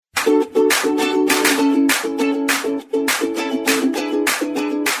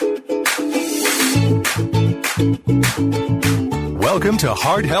Welcome to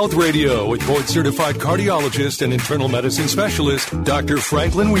Heart Health Radio with board-certified cardiologist and internal medicine specialist, Dr.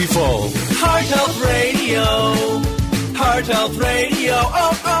 Franklin Weefall. Heart Health Radio. Heart Health Radio.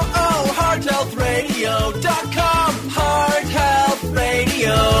 HeartHealthRadio.com. Heart Health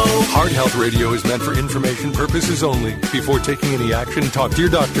Radio. Heart Health Radio is meant for information purposes only. Before taking any action, talk to your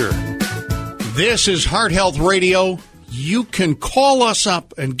doctor. This is Heart Health Radio. You can call us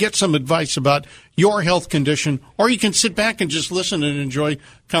up and get some advice about your health condition, or you can sit back and just listen and enjoy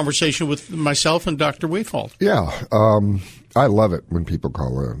conversation with myself and Dr. Weefall. Yeah, I love it when people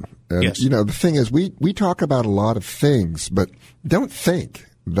call in. And, yes. You know, the thing is, we talk about a lot of things, but don't think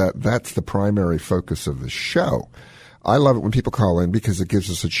that that's the primary focus of the show. I love it when people call in because it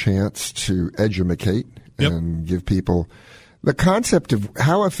gives us a chance to educate and give people the concept of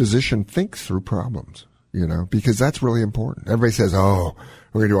how a physician thinks through problems. You know, because that's really important. Everybody says, we're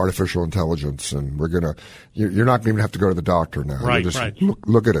going to do artificial intelligence and you're not going to even have to go to the doctor now. Right, you just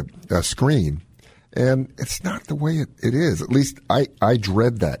look at a screen. And it's not the way it is. At least I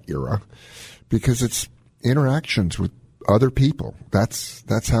dread that era because it's interactions with other people.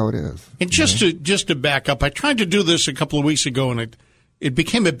 That's how it is. And just to back up, I tried to do this a couple of weeks ago and it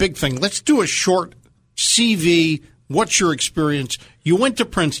became a big thing. Let's do a short CV. What's your experience? You went to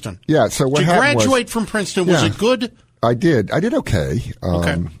Princeton. Yeah, so what happened was... To graduate from Princeton, was it good? I did okay.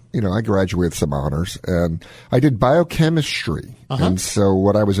 You know, I graduated with some honors, and I did biochemistry. And so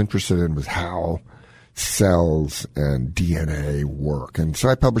what I was interested in was how cells and DNA work. And so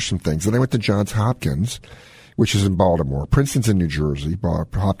I published some things. And I went to Johns Hopkins, which is in Baltimore. Princeton's in New Jersey.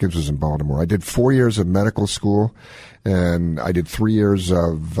 Hopkins was in Baltimore. I did 4 years of medical school, and I did 3 years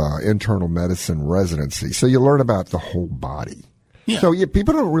of internal medicine residency. So you learn about the whole body. Yeah. So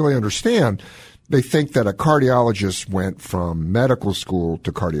people don't really understand. They think that a cardiologist went from medical school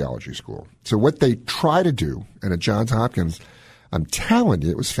to cardiology school. So what they try to do, and at Johns Hopkins, I'm telling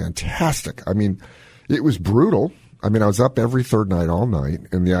you, it was fantastic. I mean, it was brutal. I mean, I was up every third night all night.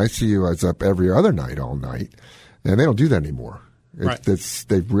 In the ICU, I was up every other night all night. And they don't do that anymore.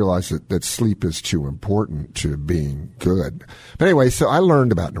 They've realized that sleep is too important to being good. But anyway, so I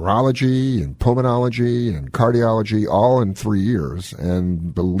learned about neurology and pulmonology and cardiology all in 3 years.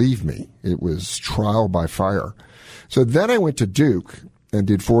 And believe me, it was trial by fire. So then I went to Duke and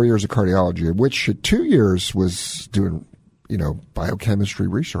did 4 years of cardiology, of which 2 years was doing, biochemistry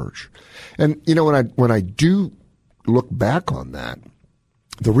research. And, when I do look back on that,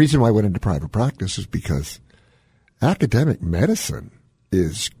 the reason why I went into private practice is because academic medicine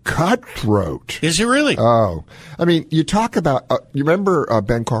is cutthroat. Is it really? Oh, I mean, you talk about, you remember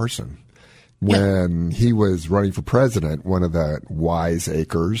Ben Carson when he was running for president, one of the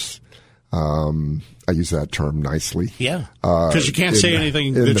wiseacres, I use that term nicely. Yeah, because you can't say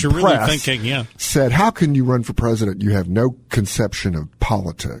anything that you're really thinking, said, how can you run for president? You have no conception of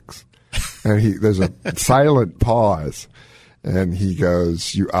politics. And there's a silent pause, and he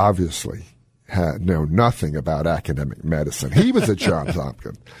goes, you obviously know nothing about academic medicine. He was at Johns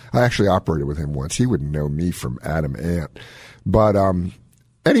Hopkins. I actually operated with him once. He wouldn't know me from Adam Ant. But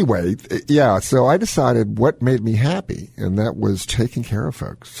anyway, so I decided what made me happy, and that was taking care of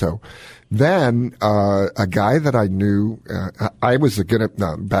folks. So then a guy that I knew, I was going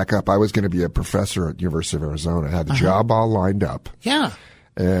to back up. I was going to be a professor at University of Arizona. I had the job all lined up. Yeah.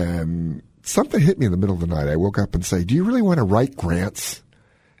 And something hit me in the middle of the night. I woke up and say, do you really want to write grants?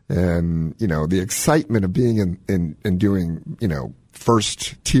 And, the excitement of being in doing,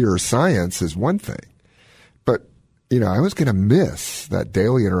 first tier science is one thing. But, I was going to miss that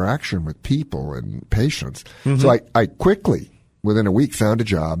daily interaction with people and patients. Mm-hmm. So I quickly, within a week, found a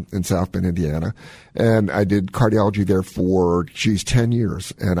job in South Bend, Indiana. And I did cardiology there for, 10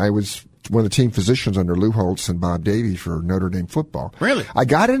 years. And I was one of the team physicians under Lou Holtz and Bob Davie for Notre Dame football. Really? I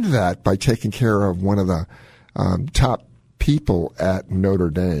got into that by taking care of one of the top people at Notre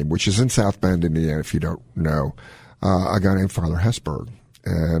Dame, which is in South Bend, Indiana, if you don't know, a guy named Father Hesburgh.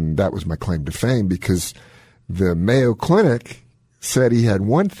 And that was my claim to fame because the Mayo Clinic said he had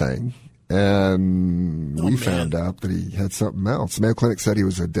one thing, and we found out that he had something else. The Mayo Clinic said he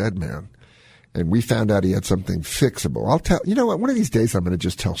was a dead man. And we found out he had something fixable. I'll tell you know what? One of these days I'm going to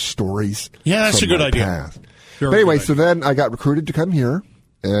just tell stories. Yeah, that's a good idea. But anyway, so then I got recruited to come here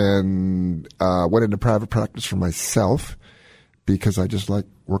and went into private practice for myself because I just like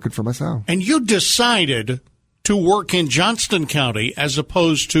working for myself. And you decided to work in Johnston County as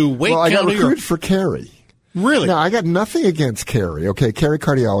opposed to Wake County? Well, I got recruited for Cary. Really? Now, I got nothing against Carey. Okay, Carey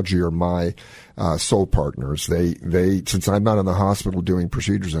Cardiology are my sole partners. They since I'm not in the hospital doing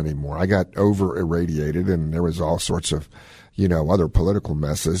procedures anymore, I got over irradiated, and there was all sorts of, other political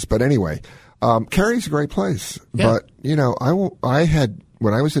messes. But anyway, Carey's a great place. Yeah. But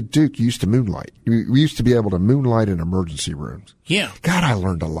when I was at Duke, used to moonlight. We used to be able to moonlight in emergency rooms. Yeah. God, I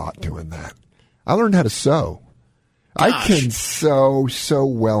learned a lot doing that. I learned how to sew. Gosh. I can sew so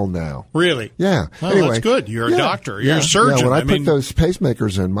well now. Really? Yeah. Oh, anyway, that's good. You're a doctor. You're a surgeon. Yeah, when I put those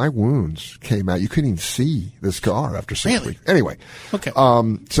pacemakers in, my wounds came out. You couldn't even see the scar after 6 weeks. Anyway. Okay.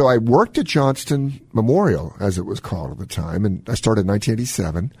 So I worked at Johnston Memorial, as it was called at the time, and I started in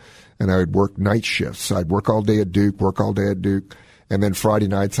 1987, and I would work night shifts. I'd work all day at Duke, and then Friday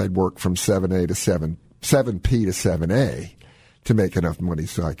nights I'd work from 7P to 7A to make enough money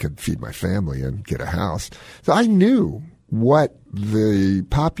so I could feed my family and get a house. So I knew what the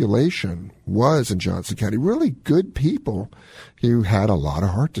population was in Johnson County, really good people who had a lot of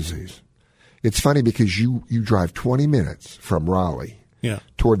heart disease. It's funny because you drive 20 minutes from Raleigh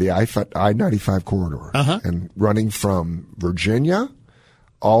toward the I-95 corridor and running from Virginia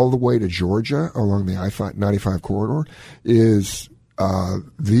all the way to Georgia along the I-95 corridor is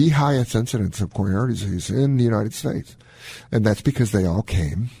the highest incidence of coronary heart disease in the United States. And that's because they all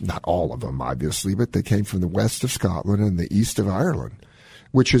came, not all of them, obviously, but they came from the west of Scotland and the east of Ireland,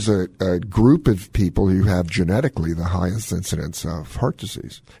 which is a group of people who have genetically the highest incidence of heart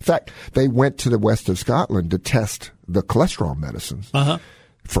disease. In fact, they went to the west of Scotland to test the cholesterol medicines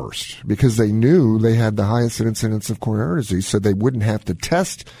first because they knew they had the highest incidence of coronary heart disease, so they wouldn't have to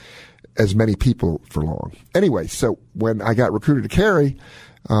test as many people for long. Anyway, so when I got recruited to Carey,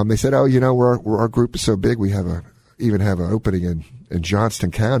 they said, our group is so big, we even have an opening in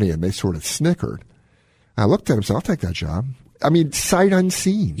Johnston County, and they sort of snickered. I looked at him and said, I'll take that job. I mean, sight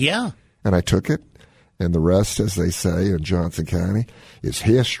unseen. Yeah. And I took it, and the rest, as they say in Johnson County, is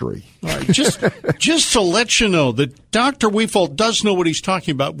history. All right, just to let you know that Dr. Wefald does know what he's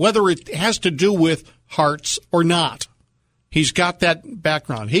talking about, whether it has to do with hearts or not. He's got that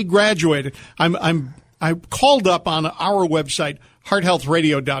background. He graduated. I called up on our website,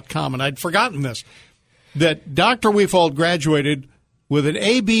 hearthealthradio.com, and I'd forgotten this, that Dr. Wefald graduated with an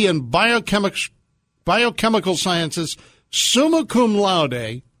A.B. in biochemical sciences, summa cum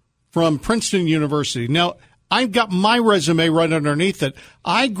laude, from Princeton University. Now, I've got my resume right underneath it.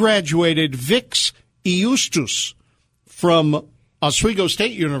 I graduated Vix Iustus from Oswego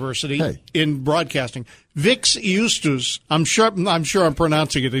State University in broadcasting. Vix Iustus, I'm sure I'm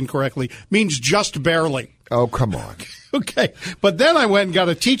pronouncing it incorrectly, means just barely. Oh, come on. Okay. But then I went and got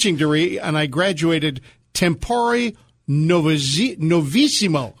a teaching degree, and I graduated tempore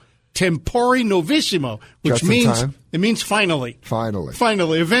novissimo. Tempore novissimo, which means finally.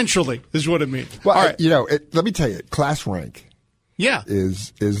 Finally, eventually is what it means. Well, all right. Let me tell you, class rank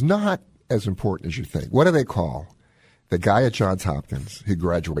is not as important as you think. What do they call the guy at Johns Hopkins who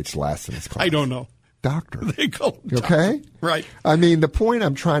graduates last in his class? I don't know. Doctor. They call him doctor. Okay? Right. I mean, the point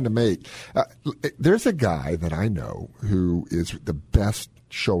I'm trying to make, there's a guy that I know who is the best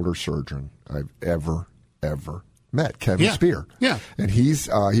shoulder surgeon I've ever met, Kevin Spear. Yeah. And he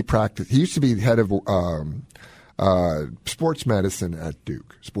used to be head of sports medicine at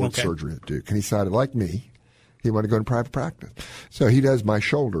Duke, surgery at Duke. And he decided, like me, he wanted to go into private practice. So he does my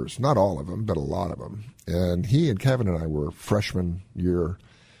shoulders, not all of them, but a lot of them. And he and Kevin and I were freshman year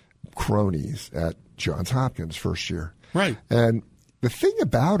cronies at Johns Hopkins first year. Right. And the thing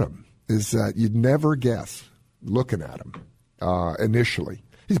about him is that you'd never guess looking at him initially.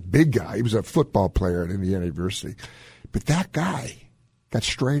 He's a big guy. He was a football player at Indiana University. But that guy got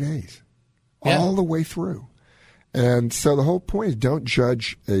straight A's all the way through. And so the whole point is don't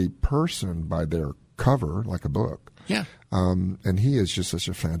judge a person by their cover like a book. Yeah. And he is just such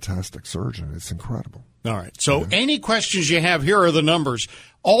a fantastic surgeon. It's incredible. All right. So any questions you have, here are the numbers.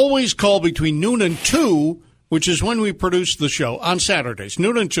 Always call between noon and 2, which is when we produce the show on Saturdays.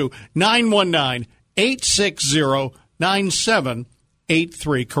 Noon and 2, 919-860-9783.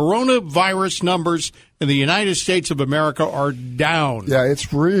 Coronavirus numbers in the United States of America are down. Yeah,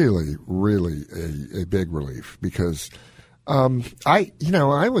 it's really, really a big relief because I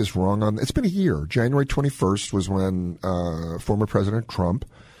was wrong on. It's been a year. January 21st was when former President Trump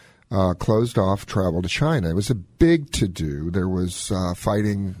closed off travel to China. It was a big to-do. There was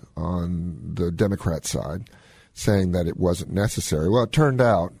fighting on the Democrat side saying that it wasn't necessary. Well, it turned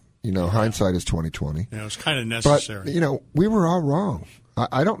out, hindsight is 20/20. Yeah, it was kind of necessary. But, we were all wrong.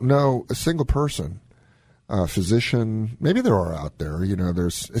 I don't know a single person, physician, maybe there are out there,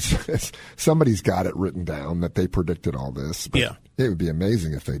 somebody's got it written down that they predicted all this. But it would be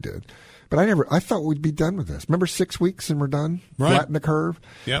amazing if they did. But I thought we'd be done with this. Remember 6 weeks and we're done? Right. Flatten the curve?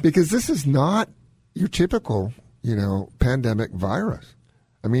 Yep. Because this is not your typical, pandemic virus.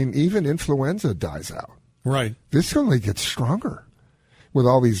 I mean, even influenza dies out. Right. This only gets stronger with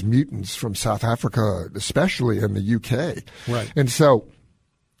all these mutants from South Africa, especially in the UK. Right. And so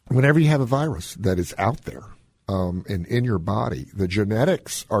whenever you have a virus that is out there and in your body, the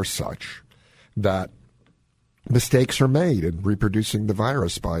genetics are such that mistakes are made in reproducing the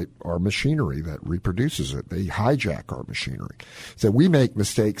virus by our machinery that reproduces it. They hijack our machinery. So we make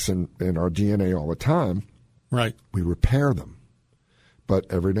mistakes in our DNA all the time. Right. We repair them. But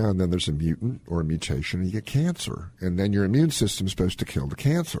every now and then there's a mutant or a mutation and you get cancer. And then your immune system is supposed to kill the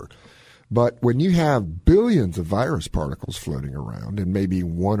cancer. But when you have billions of virus particles floating around and maybe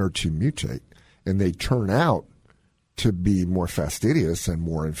one or two mutate and they turn out to be more fastidious and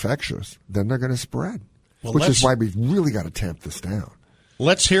more infectious, then they're going to spread. Well, which is why we've really got to tamp this down.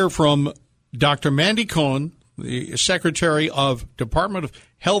 Let's hear from Dr. Mandy Cohen, the Secretary of Department of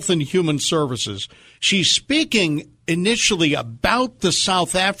Health and Human Services. She's speaking initially about the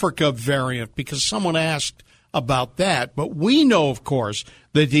South Africa variant because someone asked about that. But we know, of course,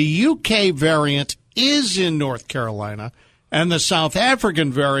 that the UK variant is in North Carolina, and the South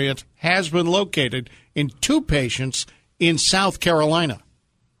African variant has been located in 2 patients in South Carolina.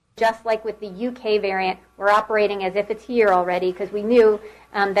 Just like with the UK variant, we're operating as if it's here already because we knew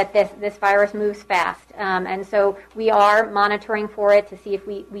that this virus moves fast. And so we are monitoring for it to see if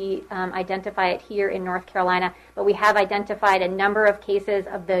we identify it here in North Carolina. But we have identified a number of cases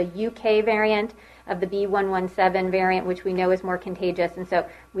of the UK variant, of the B117 variant, which we know is more contagious. And so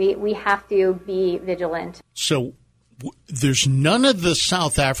we have to be vigilant. So there's none of the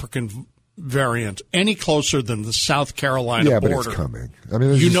South African variant any closer than the South Carolina border. Yeah, but it's coming. I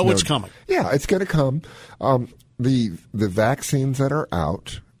mean, it's coming. Yeah, it's going to come. The vaccines that are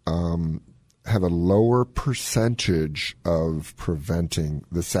out have a lower percentage of preventing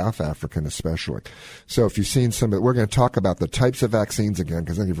the South African especially. So if you've seen some of it, we're going to talk about the types of vaccines again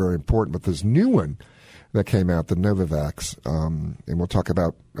because I think they're very important. But this new one that came out, the Novavax, and we'll talk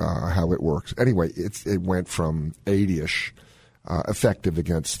about how it works. Anyway, it went from 80-ish effective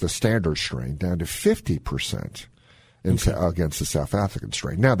against the standard strain down to 50% against the South African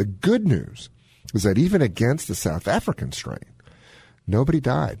strain. Now, the good news is that even against the South African strain, nobody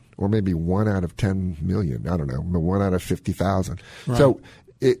died, or maybe 1 out of 10 million. I don't know, 1 out of 50,000. Right. So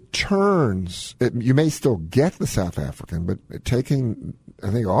it turns, you may still get the South African, but taking, I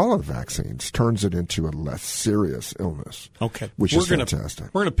think, all of the vaccines turns it into a less serious illness. Okay. Which is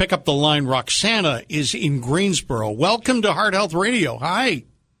fantastic. We're going to pick up the line. Roxana is in Greensboro. Welcome to Heart Health Radio. Hi.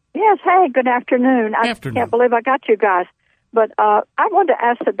 Yes, hey, good afternoon. I can't believe I got you guys. But I wanted to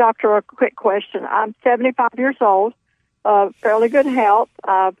ask the doctor a quick question. I'm 75 years old, fairly good health.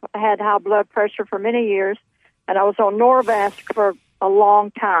 I've had high blood pressure for many years, and I was on Norvasc for a long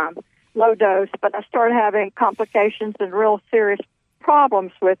time, low dose, but I started having complications and real serious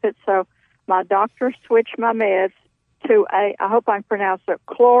problems with it. So my doctor switched my meds to I hope I can pronounce it,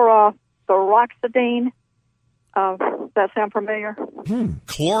 chlorothoxidine. Does that sound familiar?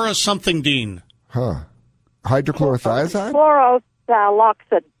 Chlora something Dean. Huh. Hydrochlorothiazide?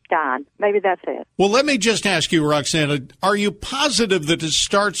 Chlorothiazide. Maybe that's it. Well, let me just ask you, Roxana, are you positive that it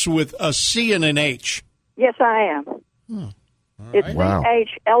starts with a C and an H? Yes, I am. It's CHLORITH,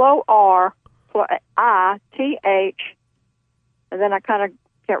 and then I kind of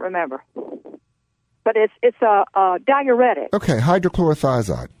can't remember. But it's a diuretic. Okay,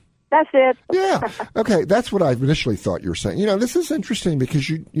 hydrochlorothiazide. That's it. Yeah. Okay, that's what I initially thought you were saying. This is interesting because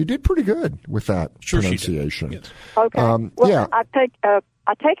you did pretty good with that pronunciation. Yes. Okay. Yeah. I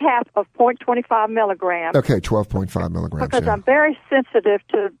take half of 0.25 milligrams. Okay, 12.5 milligrams. Because I'm very sensitive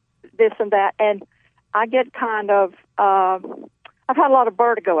to this and that, and I get kind of I've had a lot of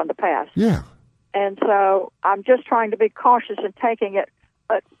vertigo in the past. Yeah. And so I'm just trying to be cautious in taking it.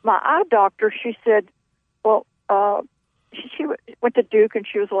 But my eye doctor, she said, well, she went to Duke, and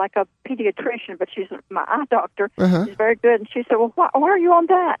she was like a pediatrician, but she's my eye doctor. Uh-huh. She's very good. And she said, well, why are you on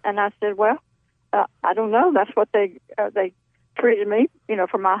that? And I said, well, I don't know. That's what they treated me,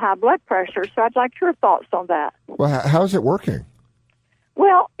 for my high blood pressure. So I'd like your thoughts on that. Well, how's it working?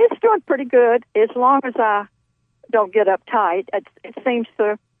 Well, it's doing pretty good as long as I don't get uptight. It seems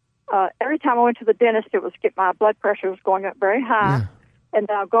to, every time I went to the dentist, my blood pressure was going up very high. Yeah. And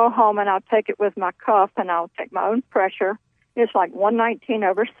then I'll go home and I'll take it with my cuff and I'll take my own pressure. It's like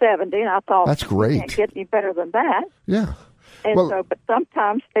 119/70, and I thought, that's great. Can't get any better than that. Yeah. And but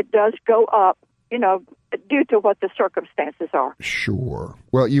sometimes it does go up, due to what the circumstances are. Sure.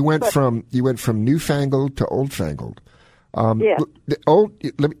 Well, you went from newfangled to old-fangled. Yes.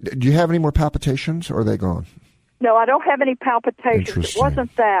 Do you have any more palpitations, or are they gone? No, I don't have any palpitations. It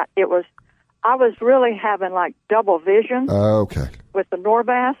wasn't that. I was really having like double vision. Okay. With the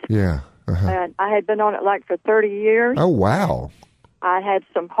Norvasc. Yeah. Uh-huh. And I had been on it like for 30 years. Oh, wow. I had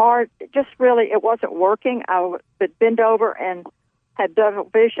some it wasn't working. I would bend over and had double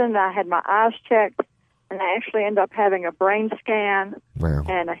vision. I had my eyes checked, and I actually ended up having a brain scan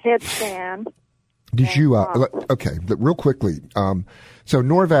and a head scan. Did you, okay, real quickly, so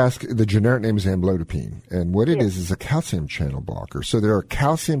Norvasc, the generic name is amlodipine, and what it is a calcium channel blocker. So there are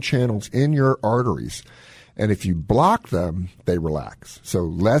calcium channels in your arteries, and if you block them, they relax. So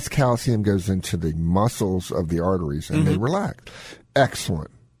less calcium goes into the muscles of the arteries, and they relax.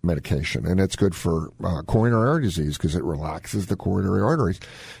 Excellent medication, and it's good for coronary artery disease because it relaxes the coronary arteries.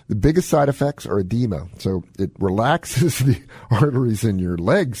 The biggest side effects are edema. So it relaxes the arteries in your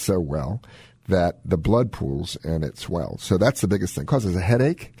legs so well that the blood pools and it swells. So that's the biggest thing. It causes a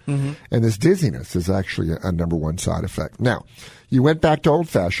headache, and this dizziness is actually a number one side effect. Now, you went back to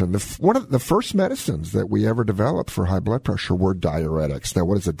old-fashioned. One of the first medicines that we ever developed for high blood pressure were diuretics. Now,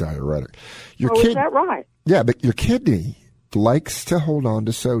 what is a diuretic? Is that right? Yeah, but your kidney likes to hold on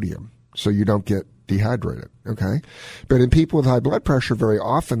to sodium so you don't get dehydrated, okay? But in people with high blood pressure, very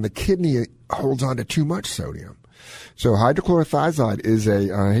often the kidney holds on to too much sodium. So hydrochlorothiazide is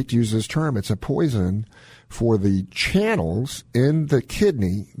I hate to use this term, it's a poison for the channels in the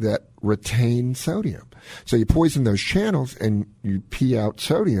kidney that retain sodium. So you poison those channels and you pee out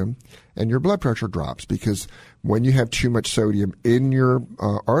sodium and your blood pressure drops because when you have too much sodium in your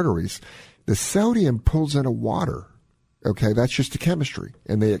arteries, the sodium pulls into water. Okay, that's just the chemistry.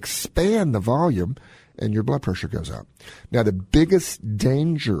 And they expand the volume and your blood pressure goes up. Now, the biggest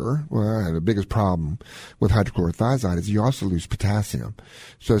danger, the biggest problem with hydrochlorothiazide is you also lose potassium.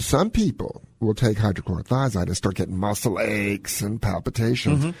 So some people will take hydrochlorothiazide and start getting muscle aches and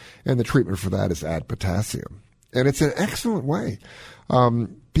palpitations, and the treatment for that is add potassium. And it's an excellent way.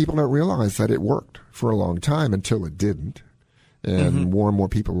 People don't realize that it worked for a long time until it didn't. And more and more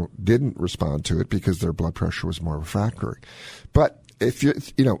people didn't respond to it because their blood pressure was more refractory. But if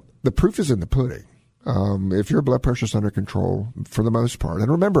the proof is in the pudding. If your blood pressure is under control for the most part,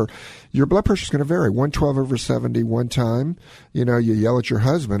 and remember, your blood pressure is going to vary. 112/70 one time, you yell at your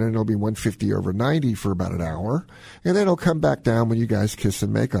husband and it'll be 150/90 for about an hour. And then it'll come back down when you guys kiss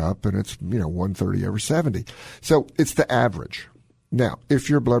and make up and it's, 130/70. So it's the average. Now, if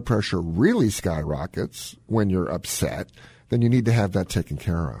your blood pressure really skyrockets when you're upset, then you need to have that taken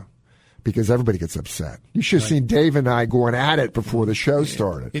care of because everybody gets upset. You should have seen Dave and I going at it before the show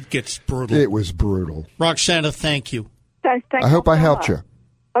started. It gets brutal. It was brutal. Roxana, thank you. I hope I helped you.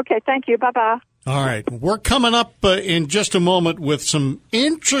 Okay, thank you. Bye-bye. All right. We're coming up in just a moment with some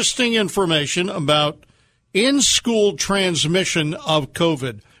interesting information about in-school transmission of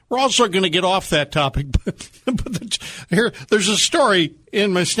COVID. We're also going to get off that topic, but there's a story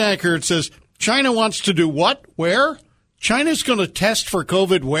in my snack here. It says, China wants to do what? Where? China's going to test for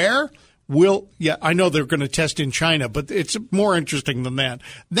COVID where? I know they're going to test in China, but it's more interesting than that.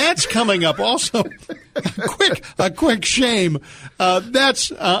 That's coming up also. A quick shame.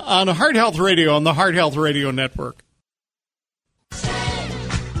 That's on Heart Health Radio, on the Heart Health Radio Network.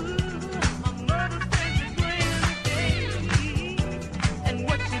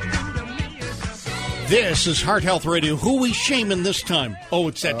 This is Heart Health Radio. Who are we shaming this time? Oh,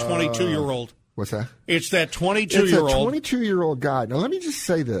 it's that 22-year-old. What's that? It's that 22-year-old. It's a 22-year-old guy. Now, let me just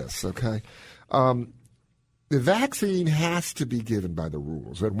say this, okay? The vaccine has to be given by the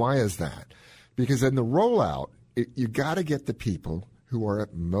rules. And why is that? Because in the rollout, you got to get the people who are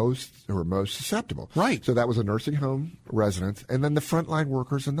most susceptible. Right. So that was the nursing home residents, and then the frontline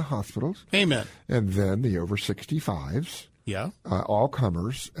workers in the hospitals. Amen. And then the over 65s. Yeah. All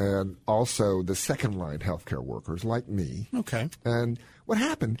comers, and also the second-line healthcare workers like me. Okay. And what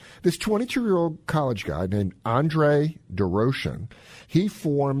happened, this 22-year-old college guy named Andre Doroshin, he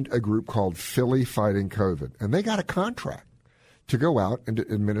formed a group called Philly Fighting COVID, and they got a contract to go out and to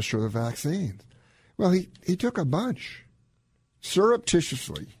administer the vaccines. Well, he took a bunch,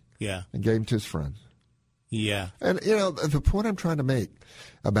 surreptitiously, and gave them to his friends. Yeah. And, the point I'm trying to make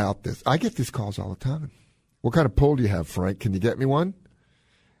about this, I get these calls all the time. What kind of pull do you have, Frank? Can you get me one?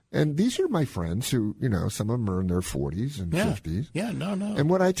 And these are my friends who, some of them are in their 40s and 50s. Yeah, no.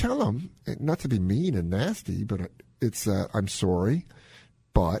 And what I tell them, not to be mean and nasty, but it's, I'm sorry,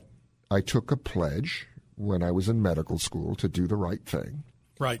 but I took a pledge when I was in medical school to do the right thing.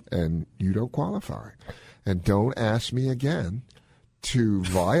 Right. And you don't qualify. And don't ask me again to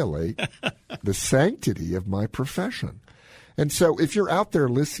violate the sanctity of my profession. And so if you're out there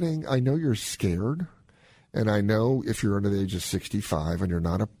listening, I know you're scared. And I know if you're under the age of 65 and you're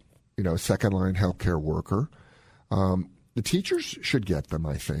not a second-line healthcare worker, the teachers should get them,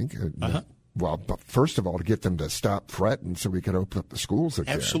 I think. Well, but first of all, to get them to stop fretting so we can open up the schools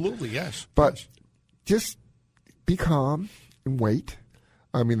again. Absolutely, yes. But just be calm and wait.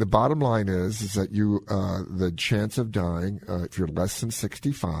 I mean, the bottom line is that the chance of dying, if you're less than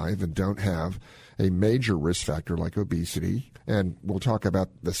 65 and don't have a major risk factor like obesity, and we'll talk about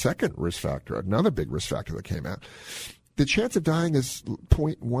the second risk factor, another big risk factor that came out, the chance of dying is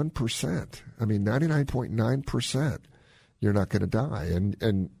 0.1%. I mean, 99.9% you're not going to die.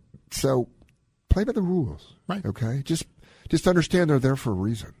 And so play by the rules, right? Okay? Just understand they're there for a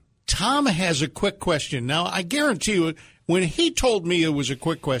reason. Tom has a quick question. Now, I guarantee you, when he told me it was a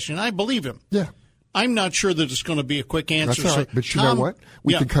quick question, I believe him. Yeah. I'm not sure that it's going to be a quick answer. That's all right. But Tom, you know what?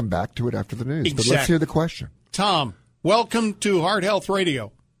 We can come back to it after the news. Exactly. But let's hear the question. Tom, welcome to Heart Health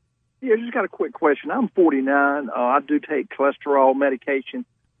Radio. Yeah, just got a quick question. I'm 49. I do take cholesterol medication.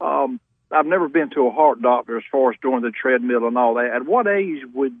 I've never been to a heart doctor as far as doing the treadmill and all that. At what age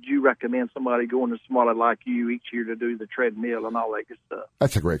would you recommend somebody going to somebody like you each year to do the treadmill and all that good stuff?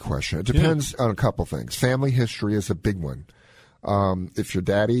 That's a great question. It depends on a couple things. Family history is a big one. If your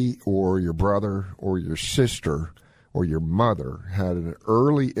daddy or your brother or your sister or your mother had an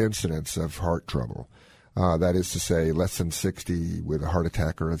early incidence of heart trouble, that is to say less than 60 with a heart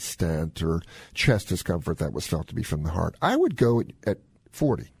attack or a stent or chest discomfort that was felt to be from the heart, I would go at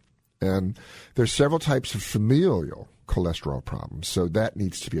 40. And there's several types of familial cholesterol problems, so that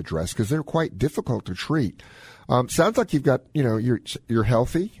needs to be addressed because they're quite difficult to treat. Sounds like you've got, you're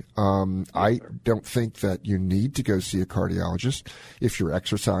healthy. I don't think that you need to go see a cardiologist if you're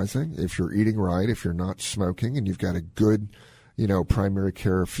exercising, if you're eating right, if you're not smoking, and you've got a good, primary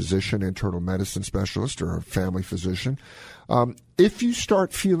care physician, internal medicine specialist, or a family physician. If you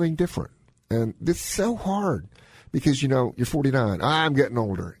start feeling different, and this is so hard because, you're 49. I'm getting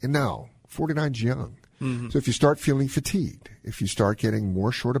older. And no, 49's young. Mm-hmm. So if you start feeling fatigued, if you start getting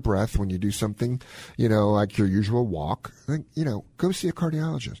more short of breath when you do something, like your usual walk, then, go see a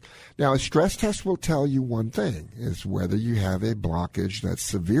cardiologist. Now, a stress test will tell you one thing, is whether you have a blockage that's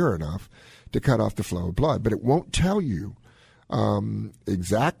severe enough to cut off the flow of blood. But it won't tell you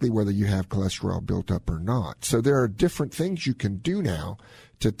exactly whether you have cholesterol built up or not. So there are different things you can do now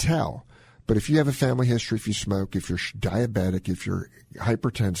to tell. But if you have a family history, if you smoke, if you're diabetic, if you're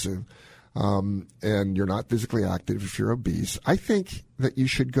hypertensive, and you're not physically active, if you're obese, I think that you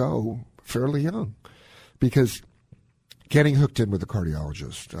should go fairly young because getting hooked in with a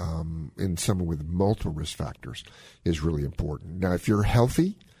cardiologist in someone with multiple risk factors is really important. Now, if you're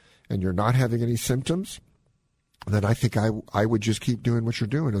healthy and you're not having any symptoms, then I think I would just keep doing what you're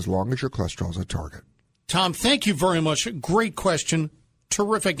doing as long as your cholesterol is a target. Tom, thank you very much. Great question.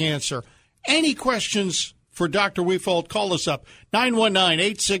 Terrific answer. Any questions for Dr. Wefald? Call us up,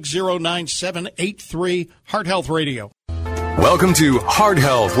 919-860-9783, Heart Health Radio. Welcome to Heart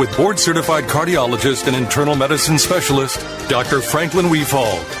Health with board-certified cardiologist and internal medicine specialist, Dr. Franklin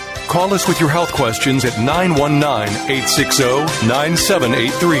Wefald. Call us with your health questions at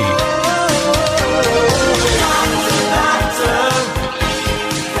 919-860-9783.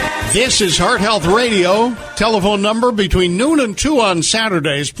 This is Heart Health Radio. Telephone number between noon and 2 on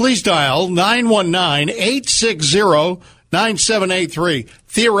Saturdays. Please dial 919-860-9783.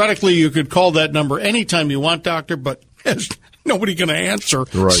 Theoretically, you could call that number anytime you want, doctor, but there's nobody going to answer.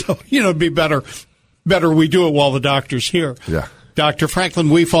 Right. So, it'd be better we do it while the doctor's here. Yeah. Dr. Franklin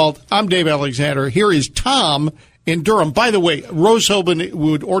Wefald, I'm Dave Alexander. Here is Tom in Durham. By the way, Rose Hoban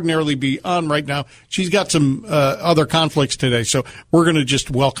would ordinarily be on right now. She's got some other conflicts today, so we're going to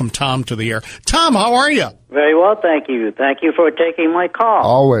just welcome Tom to the air. Tom, how are you? Very well, thank you. Thank you for taking my call.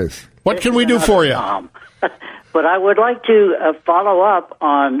 Always. What can we do for you? Tom. But I would like to follow up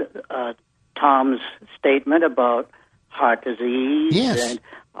on Tom's statement about heart disease. Yes. And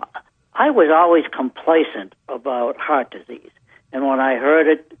I was always complacent about heart disease. And when I heard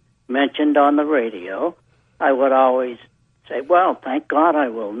it mentioned on the radio, I would always say, well, thank God I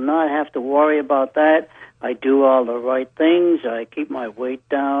will not have to worry about that. I do all the right things. I keep my weight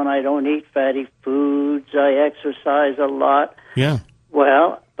down. I don't eat fatty foods. I exercise a lot. Yeah.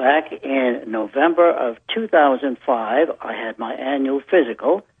 Well, back in November of 2005, I had my annual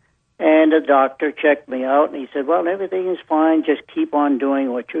physical, and the doctor checked me out, and he said, well, everything is fine. Just keep on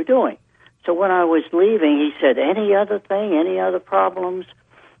doing what you're doing. So when I was leaving, he said, any other thing, any other problems?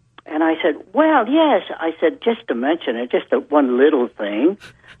 And I said, well, yes. I said, just to mention it, just one little thing.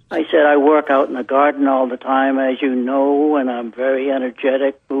 I said, I work out in the garden all the time, as you know, and I'm very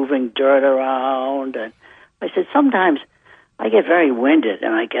energetic, moving dirt around. And I said, sometimes I get very winded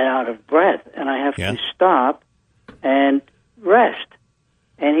and I get out of breath and I have to stop and rest.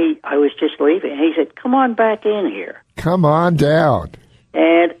 And I was just leaving. And he said, come on back in here. Come on down.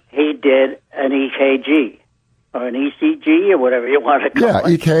 And he did an EKG or an ECG or whatever you want to call it.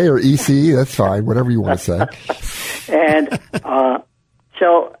 Yeah, EK or EC, that's fine, whatever you want to say. And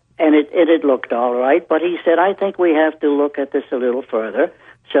it looked all right, but he said, I think we have to look at this a little further.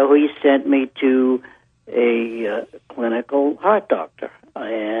 So he sent me to a clinical heart doctor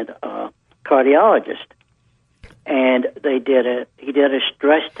and a cardiologist. And he did a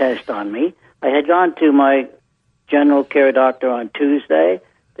stress test on me. I had gone to my general care doctor on Tuesday.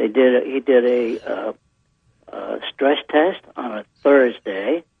 He did a stress test on a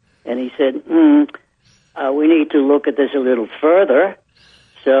Thursday, and he said, we need to look at this a little further.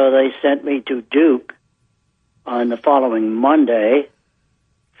 So they sent me to Duke on the following Monday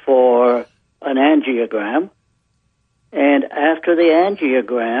for an angiogram. And after the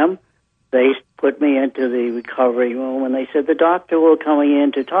angiogram, they put me into the recovery room, and they said, the doctor will come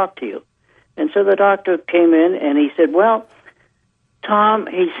in to talk to you. And so the doctor came in, and he said, well, Tom,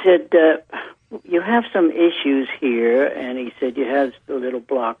 he said, you have some issues here, and he said, you have a little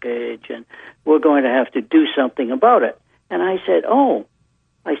blockage, and we're going to have to do something about it. And I said,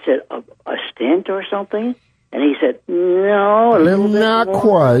 a stent or something? And he said, no, a little bit not more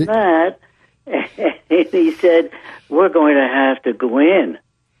quite. than that. And he said, we're going to have to go in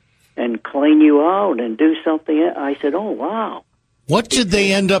and clean you out and do something. I said, oh, wow. What did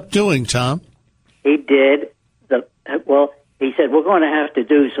they end up doing, Tom? He did he said, we're going to have to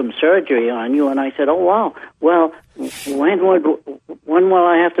do some surgery on you. And I said, oh, wow. Well, when will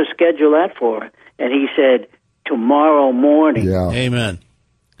I have to schedule that for? And he said, tomorrow morning. Yeah. Amen.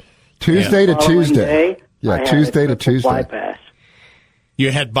 Tuesday to Tuesday. I Tuesday to Tuesday. Bypass. You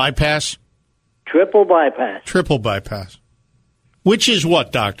had bypass? Triple bypass. Triple bypass. Which is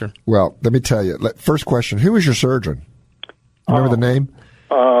what, doctor? Well, let me tell you. First question, who was your surgeon? Remember the name?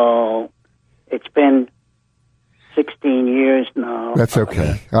 Oh, it's been 16 years now. That's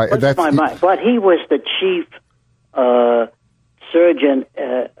okay. That's my mind. But he was the chief surgeon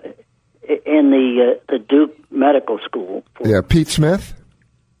in the Duke Medical School. Pete Smith?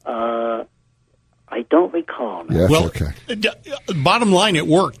 I don't recall. Yes, okay. Bottom line, it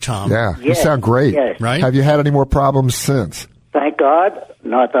worked, Tom. Yeah, you sound great. Yes. Right? Have you had any more problems since? Thank God,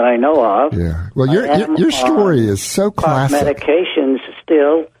 not that I know of. Yeah. Well, your story is so classic. Medications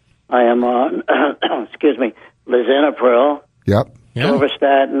still. I am on, excuse me, lisinopril,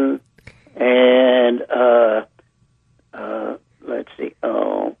 Torvastatin, and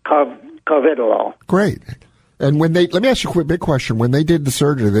carvedilol. Great. And let me ask you a quick big question. When they did the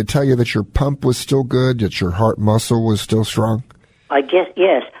surgery, did they tell you that your pump was still good, that your heart muscle was still strong? I guess,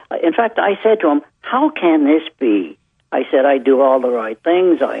 yes. In fact, I said to him, how can this be? I said, I do all the right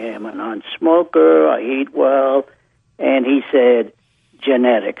things. I am a non-smoker. I eat well. And he said,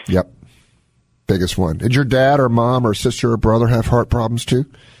 genetics. Yep. Biggest one. Did your dad or mom or sister or brother have heart problems too?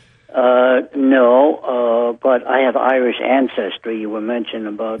 No, but I have Irish ancestry. You were mentioning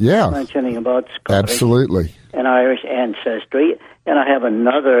about Scottish. Absolutely. And Irish ancestry. And I have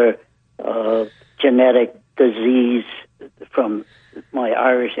another genetic disease from my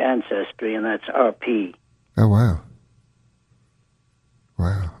Irish ancestry, and that's RP. Oh, wow.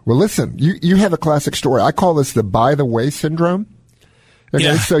 Wow. Well, listen, you have a classic story. I call this the by-the-way syndrome.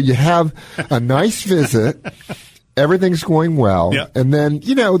 Okay, so you have a nice visit, everything's going well, and then,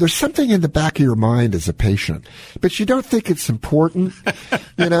 there's something in the back of your mind as a patient, but you don't think it's important,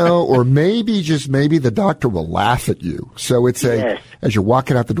 or maybe the doctor will laugh at you. So it's as you're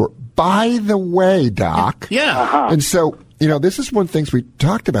walking out the door, by the way, doc. Yeah. Uh-huh. And so, this is one of the things we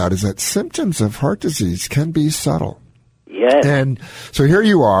talked about is that symptoms of heart disease can be subtle. Yes. And so here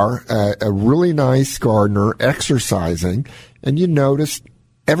you are, a really nice gardener, exercising, and you notice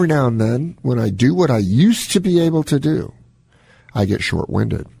every now and then when I do what I used to be able to do, I get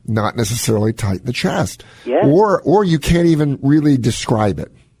short-winded, not necessarily tight in the chest. Yes. Or you can't even really describe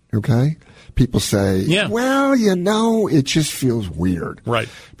it, okay? People say, well, it just feels weird. Right.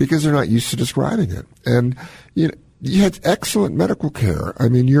 Because they're not used to describing it. And, you had excellent medical care. I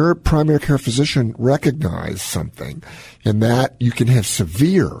mean, your primary care physician recognized something in that you can have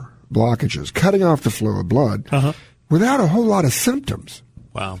severe blockages, cutting off the flow of blood without a whole lot of symptoms.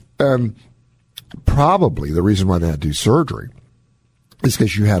 Wow. Probably the reason why they had to do surgery is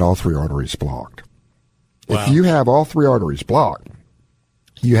because you had all three arteries blocked. Wow. If you have all three arteries blocked,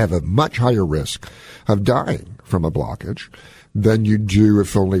 you have a much higher risk of dying from a blockage than you do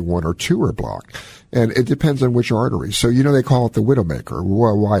if only one or two are blocked. And it depends on which artery. So, they call it the widowmaker.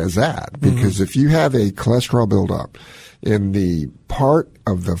 Well, why is that? Because if you have a cholesterol buildup in the part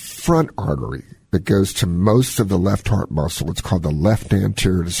of the front artery that goes to most of the left heart muscle, it's called the left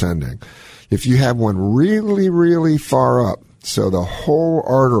anterior descending. If you have one really, really far up, so the whole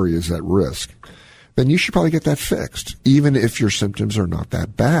artery is at risk, then you should probably get that fixed, even if your symptoms are not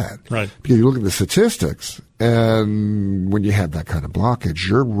that bad. Right. Because you look at the statistics, and when you have that kind of blockage,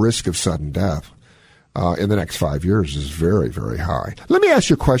 your risk of sudden death in the next 5 years is very, very high. Let me ask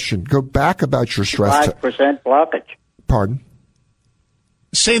you a question. Go back about your stress. 5% blockage. Pardon?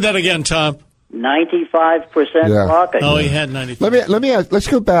 Say that again, Tom. 95% blockage. Oh, he had 95. Let me ask, let's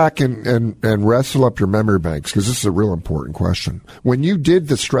go back and wrestle up your memory banks, because this is a real important question. When you did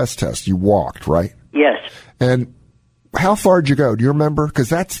the stress test, you walked, right? Yes. And how far did you go? Do you remember? Because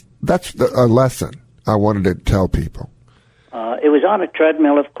that's a lesson I wanted to tell people. It was on a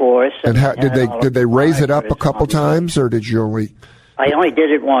treadmill, of course. And how, did they raise it up a couple times, or did you only? I only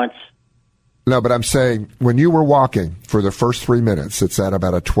did it once. No, but I'm saying when you were walking for the first 3 minutes, it's at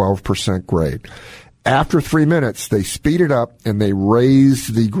about a 12% grade. After 3 minutes, they speed it up and they raise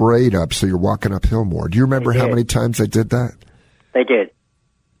the grade up so you're walking uphill more. Do you remember how many times they did that? They did.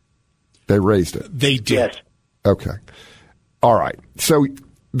 They raised it? They did. Yes. Okay. All right. So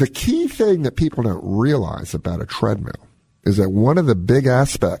the key thing that people don't realize about a treadmill is that one of the big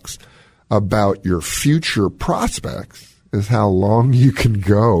aspects about your future prospects is how long you can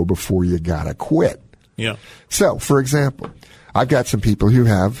go before you gotta quit. Yeah. So, for example, I've got some people who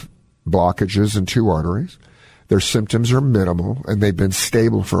have blockages in two arteries. Their symptoms are minimal, and they've been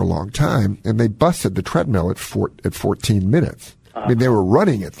stable for a long time, and they busted the treadmill at 14 minutes. I mean, they were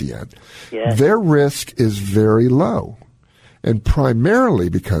running at the end. Yeah. Their risk is very low, and primarily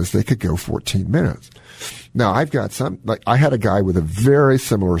because they could go 14 minutes. Now, I've got I had a guy with a very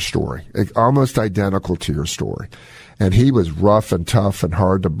similar story, almost identical to your story. And he was rough and tough and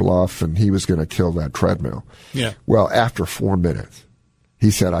hard to bluff, and he was going to kill that treadmill. Yeah. Well, after 4 minutes,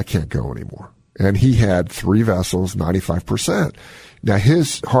 he said, I can't go anymore. And he had 3 vessels, 95%. Now,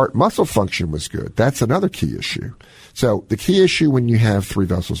 his heart muscle function was good. That's another key issue. So the key issue when you have 3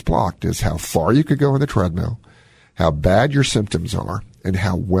 vessels blocked is how far you could go on the treadmill, how bad your symptoms are, and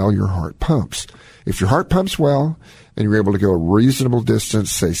how well your heart pumps. If your heart pumps well and you're able to go a reasonable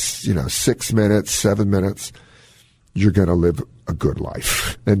distance, say, 6 minutes, 7 minutes, you're going to live a good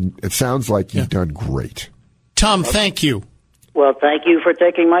life. And it sounds like you've done great. Tom, thank you. Well, thank you for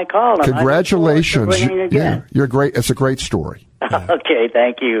taking my call. Congratulations. You're great. It's a great story. Okay,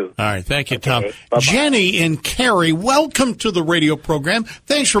 thank you. All right, thank you, Tom. Bye-bye. Jenny in Cary, welcome to the radio program.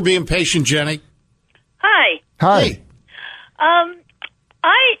 Thanks for being patient, Jenny. Hi. Hi. Hey.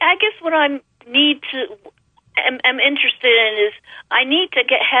 I guess what I'm interested in is I need to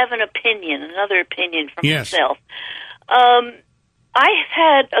have another opinion from myself. I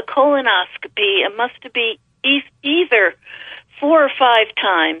had a colonoscopy. It must be either 4 or 5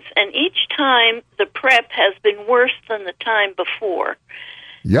 times, and each time the prep has been worse than the time before.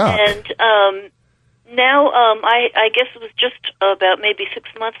 Yeah. And now I guess it was just about maybe 6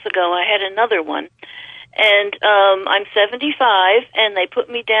 months ago I had another one. And I'm 75, and they put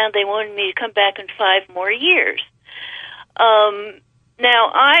me down. They wanted me to come back in 5 more years.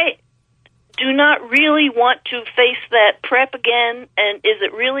 Now, I do not really want to face that prep again, and is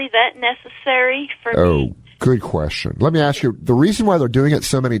it really that necessary for me? Oh, good question. Let me ask you, the reason why they're doing it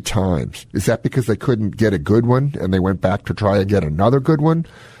so many times, is that because they couldn't get a good one, and they went back to try and get another good one?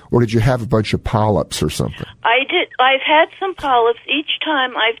 Or did you have a bunch of polyps or something? I did. I've had some polyps each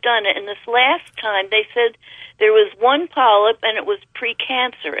time I've done it, and this last time they said there was 1 polyp, and it was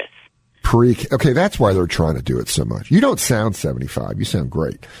precancerous. Okay, that's why they're trying to do it so much. You don't sound 75. You sound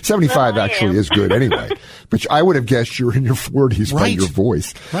great. 75 actually is good anyway. But I would have guessed you were in your 40s by your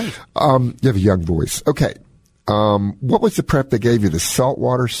voice. Right. You have a young voice. Okay. What was the prep they gave you? The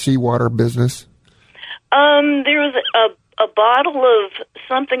saltwater, seawater business? There was a bottle of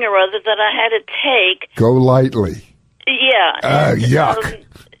something or other that I had to take. Go lightly. Yeah. Yuck.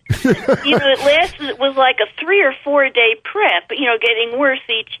 It was like a 3 or 4 day prep, getting worse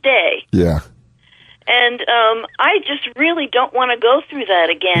each day. Yeah. And I just really don't want to go through that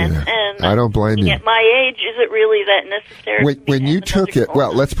again. Yeah. And I don't blame you. At my age, is it really that necessary? When you took it,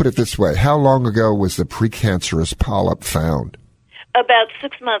 well, let's put it this way. How long ago was the precancerous polyp found? About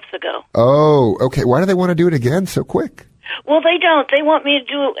 6 months ago. Oh, okay. Why do they want to do it again so quick? Well, they don't. They want me to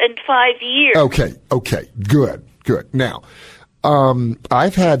do it in 5 years. Okay. Good. Now,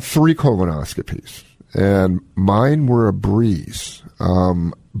 I've had 3 colonoscopies, and mine were a breeze.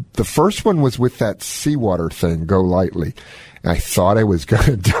 The first one was with that seawater thing, Go Lightly. I thought I was going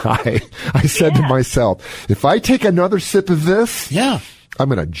to die. I said to myself, if I take another sip of this, I'm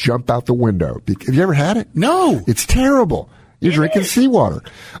going to jump out the window. Have you ever had it? No. It's terrible. You're drinking seawater.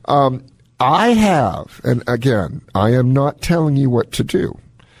 I have, and again, I am not telling you what to do,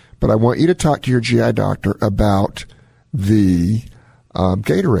 but I want you to talk to your GI doctor about the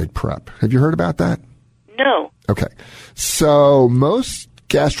Gatorade prep. Have you heard about that? No. Okay. So most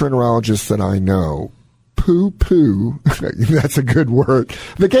gastroenterologists that I know poo-poo, that's a good word,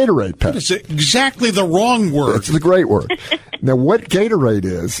 the Gatorade prep. It's exactly the wrong word. It's the great word. Now, what Gatorade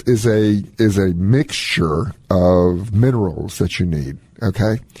is a mixture of minerals that you need,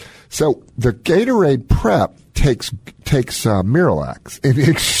 okay? So the Gatorade prep takes Miralax in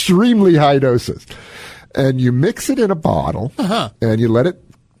extremely high doses, and you mix it in a bottle, and you let it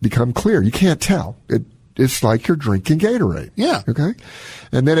become clear. You can't tell. It's like you're drinking Gatorade. Yeah. Okay?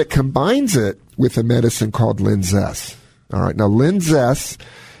 And then it combines it with a medicine called Linzess. All right. Now, Linzess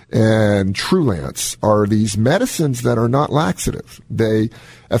and Trulance are these medicines that are not laxative. They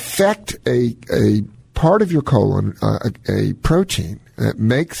affect a part of your colon, a protein that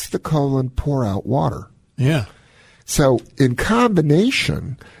makes the colon pour out water. Yeah. So in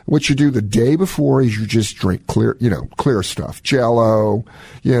combination, what you do the day before is you just drink clear stuff, Jell-O,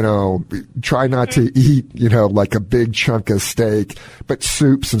 try not to eat, like a big chunk of steak, but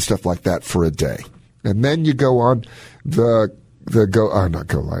soups and stuff like that for a day. And then you go on you go on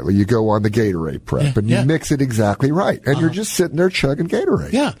the Gatorade prep and you mix it exactly right. And you're just sitting there chugging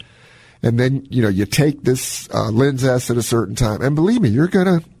Gatorade. Yeah. And then, you take this, Linzess at a certain time. And believe me, you're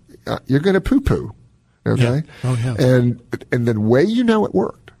going to poo-poo. Okay? Yeah. Oh, yeah. And the way you know it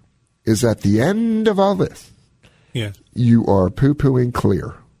worked is at the end of all this, you are poo-pooing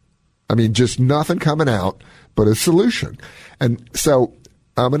clear. I mean, just nothing coming out but a solution. And so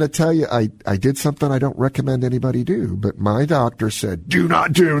I'm going to tell you, I did something I don't recommend anybody do, but my doctor said, do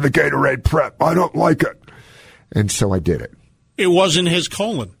not do the Gatorade prep. I don't like it. And so I did it. It wasn't his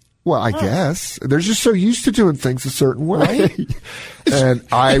colon. Well, I guess. They're just so used to doing things a certain way. Right? And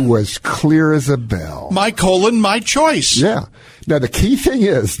I was clear as a bell. My colon, my choice. Yeah. Now, the key thing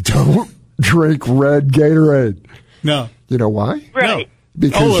is don't drink red Gatorade. No. You know why? Right. No.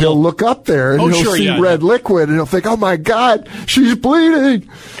 Because he'll look up there and he'll see red liquid and he'll think, oh, my God, she's bleeding.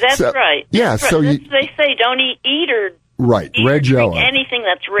 That's right. Yeah. That's so right. They say don't eat or red Jell-O. Anything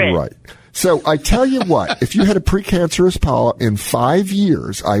that's red. Right. So I tell you what, if you had a precancerous polyp in 5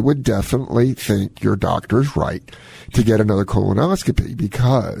 years, I would definitely think your doctor's right to get another colonoscopy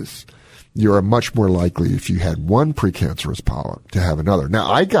because you're much more likely if you had one precancerous polyp to have another.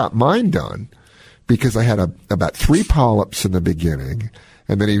 Now, I got mine done because I had about 3 polyps in the beginning,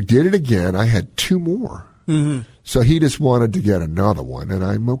 and then he did it again. I had 2 more. Mm-hmm. So he just wanted to get another one, and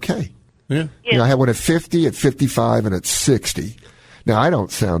I'm okay. Yeah. I had one at 50, at 55, and at 60. Now, I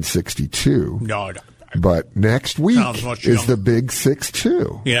don't sound 62. No. But next week is the big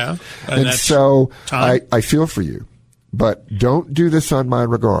 6-2. Yeah. And so I feel for you. But don't do this on my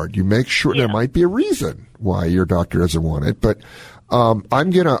regard. You make sure there might be a reason why your doctor doesn't want it. But I'm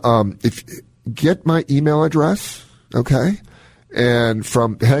going to get my email address, okay? And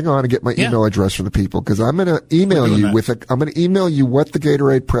hang on and get my email address from the people because I'm going to email you I'm going to email you what the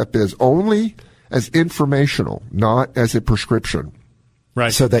Gatorade prep is only as informational, not as a prescription.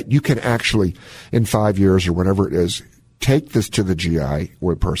 Right. So that you can actually, in 5 years or whatever it is, take this to the GI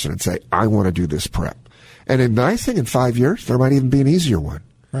person and say, I want to do this prep. And the nice thing, in 5 years, there might even be an easier one.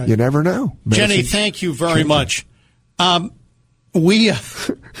 Right. You never know. Jenny, thank you very much. We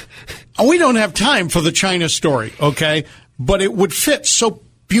don't have time for the China story, okay? But it would fit so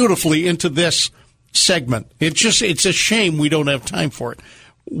beautifully into this segment. It's a shame we don't have time for it.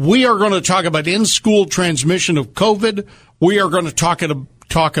 We are going to talk about in-school transmission of COVID. We are going to talk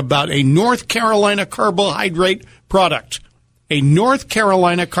about a North Carolina carbohydrate product. A North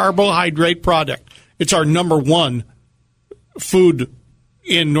Carolina carbohydrate product. It's our number one food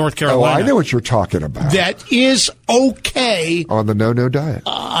in North Carolina. Oh, I know what you're talking about. That is okay. On the no-no diet.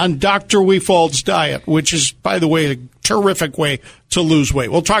 On Dr. Weefald's diet, which is, by the way, a terrific way to lose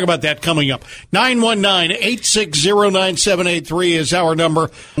weight. We'll talk about that coming up. 919-860-9783 is our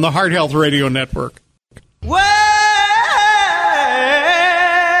number on the Heart Health Radio Network. Well,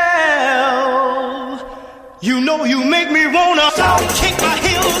 you make me wanna kick my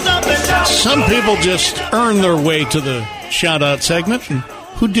heels up and down. Some people just earn their way to the shout-out segment. And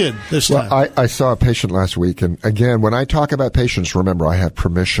who did this time? Well, I saw a patient last week, and again, when I talk about patients, remember, I have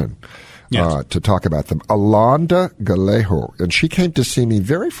permission to talk about them. Alonda Galejo, and she came to see me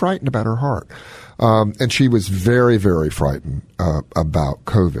very frightened about her heart. And she was very, very frightened about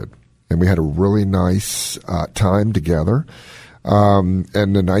COVID. And we had a really nice time together. And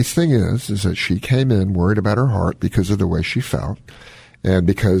the nice thing is that she came in worried about her heart because of the way she felt and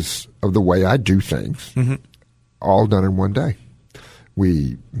because of the way I do things, all done in one day.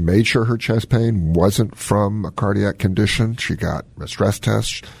 We made sure her chest pain wasn't from a cardiac condition. She got a stress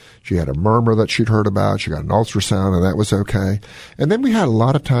test. She had a murmur that she'd heard about. She got an ultrasound, and that was okay. And then we had a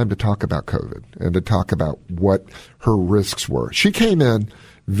lot of time to talk about COVID and to talk about what her risks were. She came in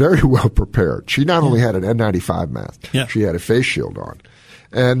very well prepared. She not only had an N95 mask, she had a face shield on.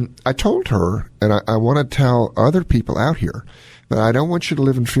 And I told her, and I want to tell other people out here, that I don't want you to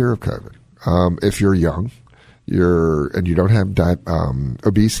live in fear of COVID. If you're young, and you don't have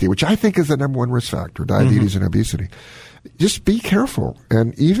obesity, which I think is the number one risk factor, diabetes and obesity. Just be careful.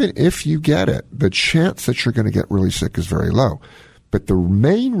 And even if you get it, the chance that you're going to get really sick is very low. But the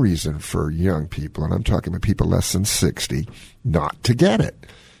main reason for young people, and I'm talking about people less than 60, not to get it,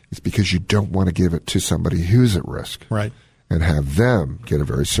 is because you don't want to give it to somebody who's at risk. Right. And have them get a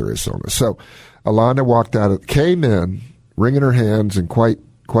very serious illness. So Alana came in, wringing her hands and quite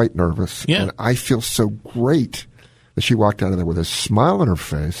nervous. Yeah. And I feel so great that she walked out of there with a smile on her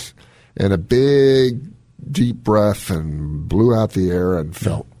face and a big, deep breath and blew out the air and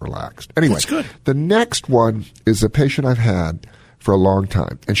felt relaxed. Anyway, that's good. The next one is a patient I've had for a long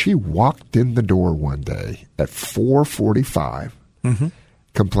time. And she walked in the door one day at 4:45,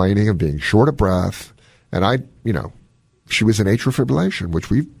 complaining of being short of breath. And she was in atrial fibrillation, which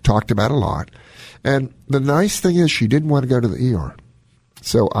we've talked about a lot. And the nice thing is she didn't want to go to the ER.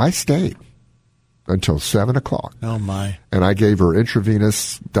 So I stayed until 7 o'clock. Oh, my. And I gave her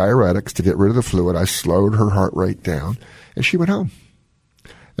intravenous diuretics to get rid of the fluid. I slowed her heart rate down, and she went home.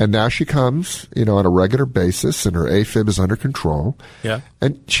 And now she comes, on a regular basis, and her AFib is under control. Yeah.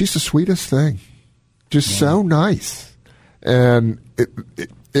 And she's the sweetest thing. Just so nice. And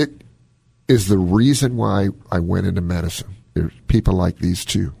it is the reason why I went into medicine. There's people like these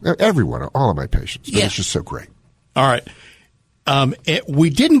too. Everyone, all of my patients. But it's just so great. All right. We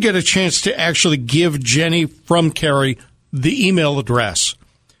didn't get a chance to actually give Jenny from Cary the email address.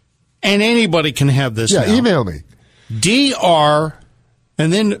 And anybody can have this now. Email me. DR,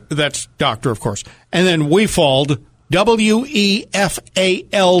 and then that's doctor, of course. And then Weefald, WEFALD.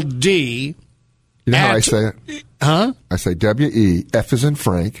 You know how I say it? Huh? I say W-E, F as in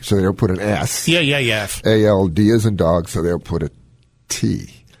Frank, so they don't put an S. Yeah. A-L-D as in dog, so they don't put a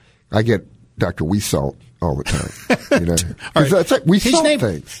T. I get Dr. Weesalt all the time. All right. That's like we salt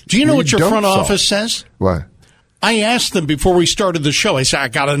things. Do you know what your front office says? What? I asked them before we started the show. I said, I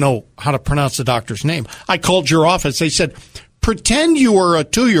got to know how to pronounce the doctor's name. I called your office. They said, pretend you were a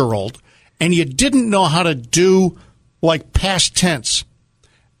 2-year-old and you didn't know how to do like past tense.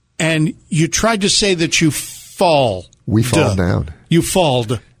 And you tried to say that you fall. We fall down. You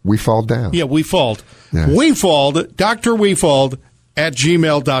falled. We fall down. Yeah, we falled. Yes. Weefald, Dr. Weefald at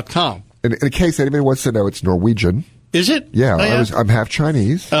gmail.com. In case anybody wants to know, it's Norwegian. Is it? Yeah, I'm half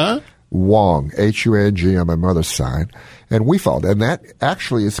Chinese. Wong, H-U-N-G on my mother's side. And Weefald. And that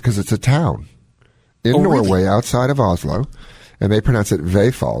actually is because it's a town in Norway, really? Outside of Oslo. And they pronounce it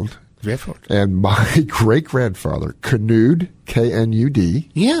Vefold. And my great-grandfather, Knud,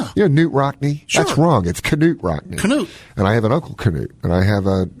 K-N-U-D. Yeah. Knut Rockne. Sure. That's wrong. It's Knut Rockne. Knut. And I have an uncle Knut. And I have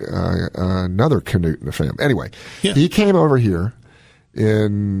another Knut in the family. Anyway, he came over here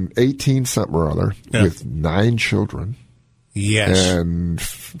in 18-something or other with 9 children. Yes. And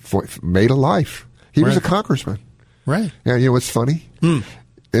made a life. He was a congressman. Right. Yeah, you know what's funny?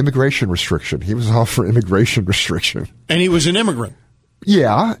 Immigration restriction. He was all for immigration restriction. And he was an immigrant.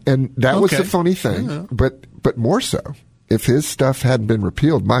 Yeah, and that was the funny thing. Yeah. But more so, if his stuff hadn't been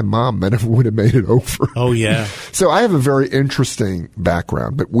repealed, my mom never would have made it over. Oh, yeah. So I have a very interesting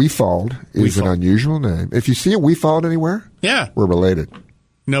background, but Weefald is an unusual name. If you see a Weefald anywhere, we're related.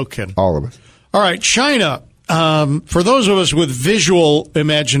 No kidding. All of us. All right, China. For those of us with visual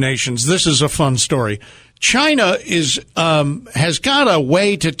imaginations, this is a fun story. China has got a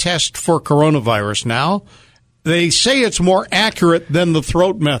way to test for coronavirus now. They say it's more accurate than the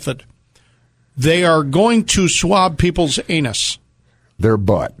throat method. They are going to swab people's anus. Their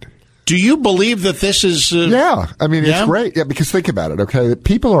butt. Do you believe that this is... yeah. I mean, it's great. Yeah, because think about it, okay?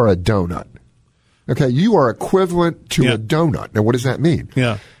 People are a donut. Okay, you are equivalent to a donut. Now, what does that mean?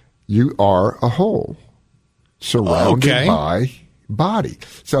 Yeah. You are a hole surrounded by body.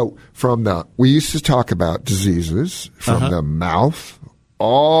 So we used to talk about diseases from the mouth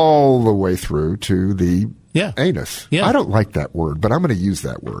all the way through to the Yeah. Anus. Yeah. I don't like that word, but I'm going to use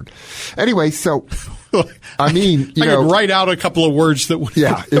that word. Anyway, so, I mean, I could write out a couple of words that would.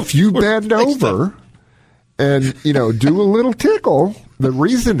 Yeah, if you bend over and, do a little tickle, the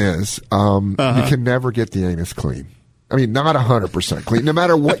reason is you can never get the anus clean. I mean, not 100% clean, no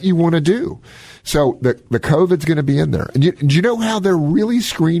matter what you want to do. So the COVID's going to be in there. And do you know how they're really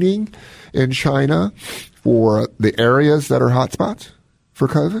screening in China for the areas that are hotspots for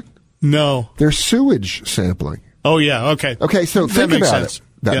COVID? No. They're sewage sampling. Oh, yeah. Okay. Okay, so think about it.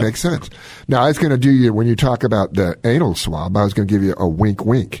 That makes sense. Now, I was going to do you, when you talk about the anal swab, I was going to give you a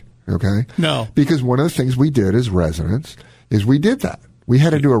wink, okay? No. Because one of the things we did as residents is we did that. We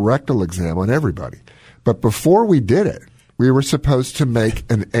had to do a rectal exam on everybody. But before we did it, we were supposed to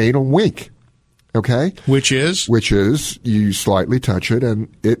make an anal wink, okay? Which is? Which is you slightly touch it and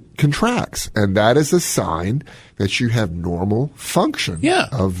it contracts. And that is a sign that you have normal function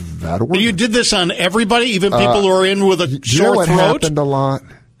of that organ. And you did this on everybody, even people who are in with a sore throat? You know what happened a lot?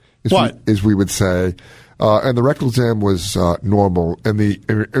 Is we would say, and the rectal exam was normal, and we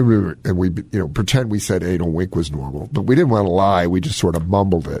pretend we said anal wink was normal, but we didn't want to lie. We just sort of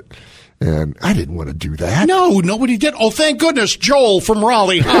mumbled it. And I didn't want to do that. No, nobody did. Oh, thank goodness. Joel from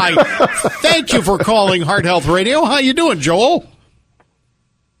Raleigh. Hi. Thank you for calling Heart Health Radio. How you doing, Joel?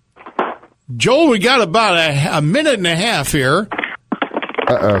 Joel, we got about a minute and a half here.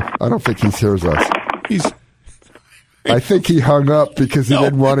 I don't think he hears us. I think he hung up because he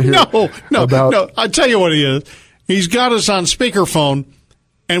didn't want to hear No, I'll tell you what he is. He's got us on speakerphone,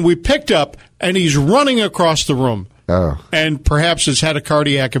 and we picked up, and he's running across the room. Oh. And perhaps has had a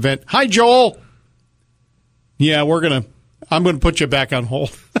cardiac event. Hi, Joel. Yeah, I'm going to put you back on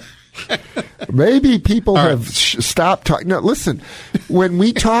hold. Maybe people have stopped talking. No, listen, when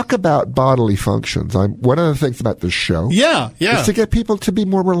we talk about bodily functions, one of the things about this show is to get people to be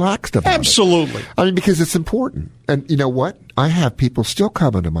more relaxed about it. Absolutely. I mean, because it's important. And you know what? I have people still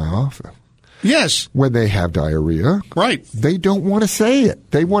coming to my office. Yes. When they have diarrhea. Right. They don't want to say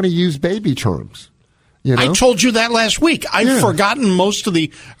it. They want to use baby terms. I told you that last week. I've forgotten most of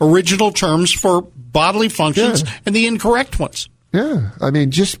the original terms for bodily functions and the incorrect ones. Yeah. I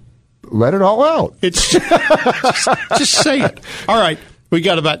mean, just let it all out. It's just say it. All right. We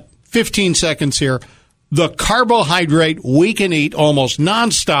got about 15 seconds here. The carbohydrate we can eat almost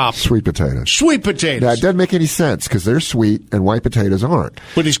nonstop. Sweet potatoes. Sweet potatoes. Now, it doesn't make any sense because they're sweet and white potatoes aren't.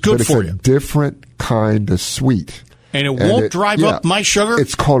 But it's good for you. It's a different kind of sweet. And it won't drive up my sugar?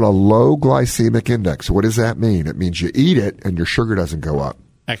 It's called a low glycemic index. What does that mean? It means you eat it and your sugar doesn't go up.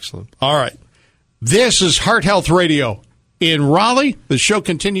 Excellent. All right. This is Heart Health Radio. In Raleigh, the show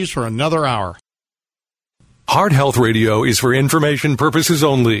continues for another hour. Heart Health Radio is for information purposes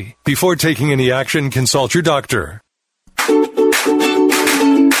only. Before taking any action, consult your doctor.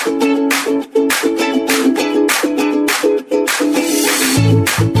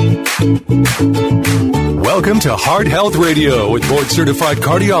 Welcome to Heart Health Radio with board-certified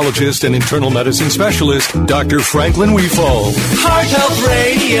cardiologist and internal medicine specialist, Dr. Franklin Weefald. Heart Health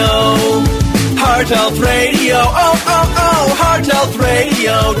Radio. Heart Health Radio.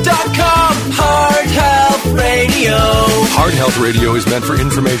 HeartHealthRadio.com. Heart Health Radio. Heart Health Radio is meant for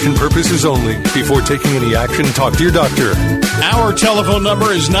information purposes only. Before taking any action, talk to your doctor. Our telephone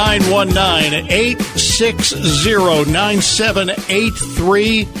number is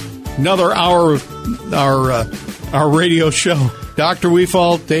 919-860-9783. Another hour of our radio show. Dr.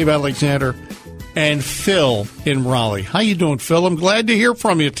 Weefald, Dave Alexander, and Phil in Raleigh. How you doing, Phil? I'm glad to hear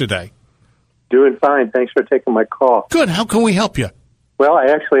from you today. Doing fine. Thanks for taking my call. Good. How can we help you? Well, I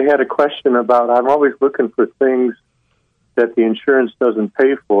actually had a question about, I'm always looking for things that the insurance doesn't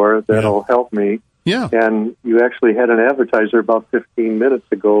pay for that'll help me. Yeah. And you actually had an advertiser about 15 minutes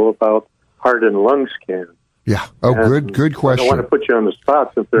ago about heart and lung scans. Yeah. Oh, and good question. I don't want to put you on the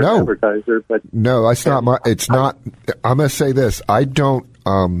spot since they're an advertiser, but no, it's not. I'm going to say this. I don't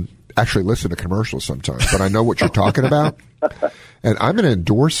actually listen to commercials sometimes, but I know what you're talking about, and I'm going to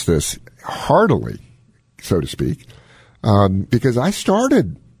endorse this heartily, so to speak, because I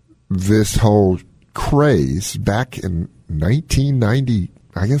started this whole craze back in 1990,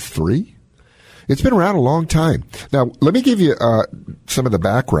 I guess 3. It's been around a long time. Now, let me give you some of the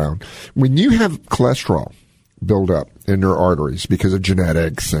background. When you have cholesterol build up in your arteries because of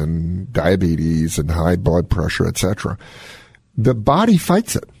genetics and diabetes and high blood pressure, etc., the body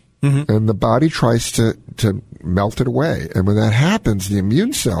fights it. Mm-hmm. And the body tries to melt it away. And when that happens, the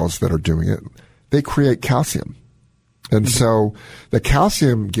immune cells that are doing it, they create calcium. And so the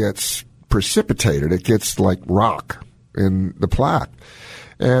calcium gets precipitated. It gets like rock in the plaque.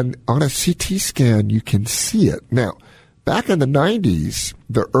 And on a CT scan, you can see it. Now, back in the 90s,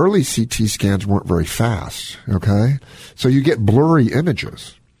 the early CT scans weren't very fast, okay? So you get blurry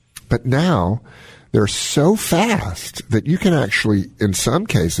images. But now they're so fast that you can actually, in some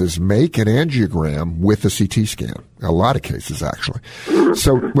cases, make an angiogram with a CT scan. A lot of cases, actually.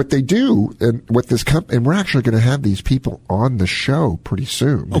 So what they do, and what this and we're actually going to have these people on the show pretty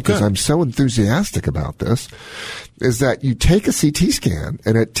soon because I'm so enthusiastic about this, is that you take a CT scan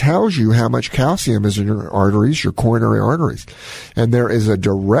and it tells you how much calcium is in your arteries, your coronary arteries. And there is a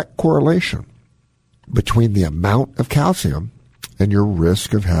direct correlation between the amount of calcium and your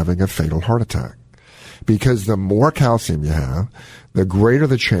risk of having a fatal heart attack. Because the more calcium you have, the greater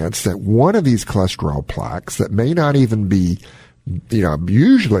the chance that one of these cholesterol plaques that may not even be,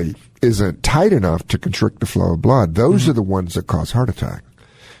 usually isn't tight enough to constrict the flow of blood, those are the ones that cause heart attack.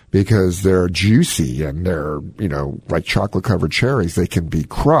 Because they're juicy and they're, like chocolate-covered cherries, they can be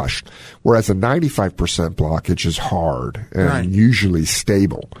crushed. Whereas a 95% blockage is hard and usually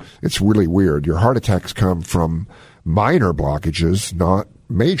stable. It's really weird. Your heart attacks come from minor blockages, not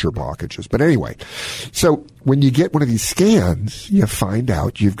major blockages. But anyway, so when you get one of these scans, you find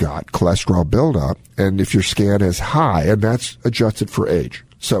out you've got cholesterol buildup, and if your scan is high, and that's adjusted for age.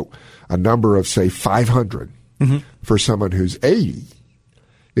 So a number of, say, 500 for someone who's 80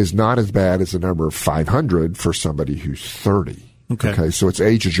 is not as bad as a number of 500 for somebody who's 30. Okay, so it's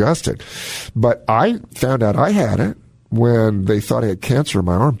age adjusted. But I found out I had it when they thought I had cancer in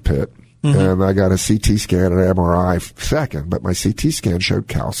my armpit. And I got a CT scan and an MRI second, but my CT scan showed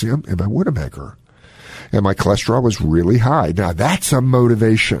calcium in my Widowmaker. And my cholesterol was really high. Now, that's a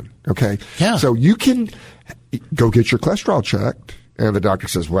motivation, okay? Yeah. So you can go get your cholesterol checked, and the doctor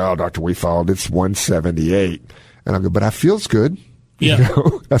says, well, Dr. Weefald, it's 178. And I go, but I feels good. Yeah.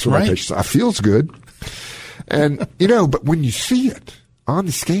 That's what my patient says. I feels good. And, but when you see it on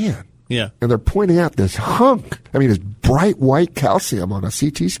the scan, and they're pointing out this hunk, this bright white calcium on a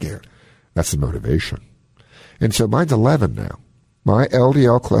CT scan, that's the motivation. And so mine's 11 now. My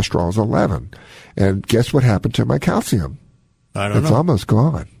LDL cholesterol is 11. And guess what happened to my calcium? I don't know. It's almost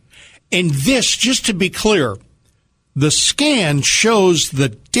gone. And this, just to be clear, the scan shows the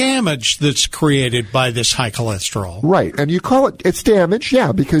damage that's created by this high cholesterol. Right. And you call it's damage,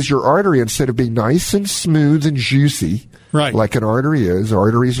 because your artery, instead of being nice and smooth and juicy, like an artery is,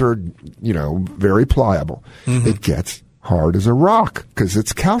 arteries are, very pliable, it gets hard as a rock because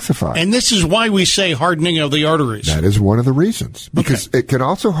it's calcified. And this is why we say hardening of the arteries. That is one of the reasons. Because it can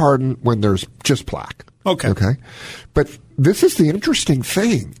also harden when there's just plaque. Okay. But this is the interesting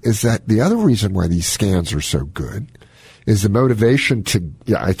thing, is that the other reason why these scans are so good is the motivation to,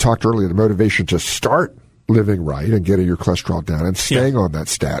 I talked earlier, the motivation to start living right and getting your cholesterol down and staying on that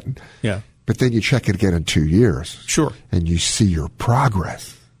statin. Yeah. But then you check it again in 2 years. Sure. And you see your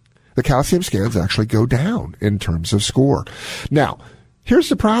progress. The calcium scans actually go down in terms of score. Now, here's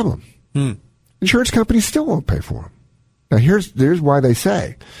the problem. Insurance companies still won't pay for them. Now, here's why they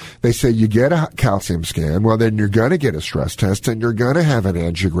say you get a calcium scan, well, then you're going to get a stress test, and you're going to have an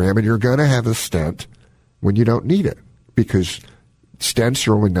angiogram, and you're going to have a stent when you don't need it, because stents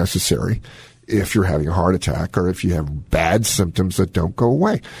are only necessary if you're having a heart attack or if you have bad symptoms that don't go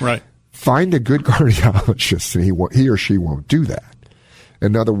away. Right. Find a good cardiologist, and he or she won't do that.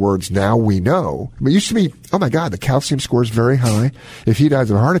 In other words, now we know. It used to be, oh my God, the calcium score is very high. If he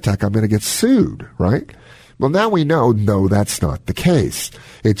dies of a heart attack, I'm going to get sued, right? Well, now we know, no, that's not the case.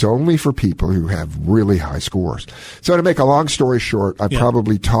 It's only for people who have really high scores. So to make a long story short, I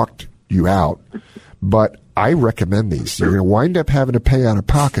probably talked you out, but I recommend these. You're going to wind up having to pay out of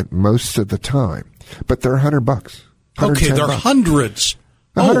pocket most of the time, but they're $100. Okay, they're hundreds.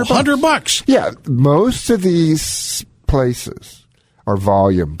 $100. Yeah, most of these places are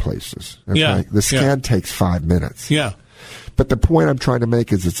volume places. Okay? Yeah. The scan takes 5 minutes. Yeah. But the point I'm trying to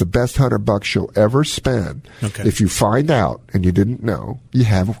make is it's the best $100 you'll ever spend. Okay. If you find out, and you didn't know, you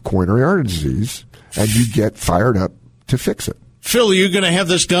have coronary artery disease, and you get fired up to fix it. Phil, are you going to have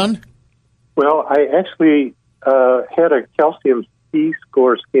this done? Well, I actually had a calcium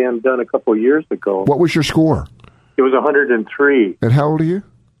T-score scan done a couple of years ago. What was your score? It was 103. And how old are you?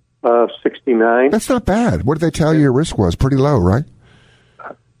 69. That's not bad. What did they tell you your risk was? Pretty low, right?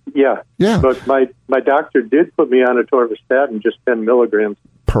 Yeah. But my doctor did put me on atorvastatin, just 10 milligrams.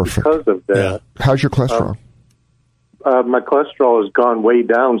 Perfect. Because of that. Yeah. How's your cholesterol? My cholesterol has gone way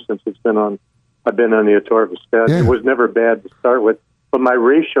down since I've been on the atorvastatin. Yeah. It was never bad to start with, but my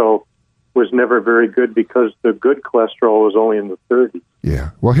ratio was never very good because the good cholesterol was only in the 30s. Yeah.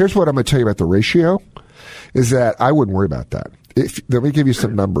 Well, here's what I'm going to tell you about the ratio, is that I wouldn't worry about that. Let me give you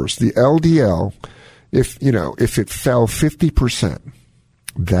some numbers. The LDL, if it fell 50%,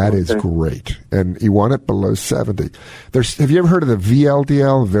 That is great. And you want it below 70. Have you ever heard of the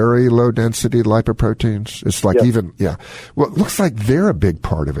VLDL, very low density lipoproteins? It's like well, it looks like they're a big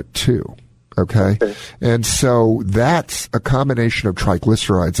part of it too. Okay. And so that's a combination of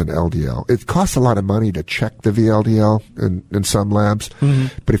triglycerides and LDL. It costs a lot of money to check the VLDL in some labs.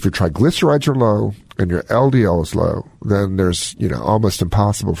 But if your triglycerides are low and your LDL is low, then there's, almost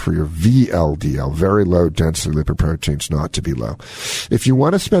impossible for your VLDL, very low density lipoproteins, not to be low. If you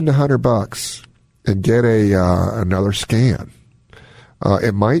want to spend $100 and get another scan,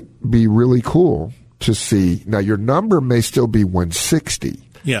 it might be really cool to see. Now your number may still be 160.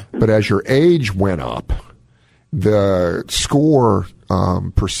 Yeah. But as your age went up, the score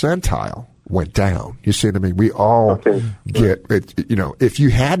percentile went down. You see what I mean? We all get it. If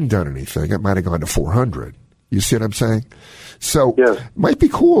you hadn't done anything, it might have gone to 400. You see what I'm saying? So it might be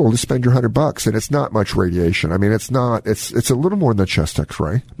cool to spend your $100, and it's not much radiation. I mean, it's not. It's a little more than a chest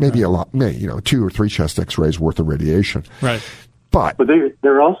X-ray. Maybe a lot. 2 or 3 chest X-rays worth of radiation. Right. But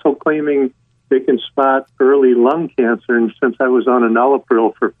they're also claiming they can spot early lung cancer, and since I was on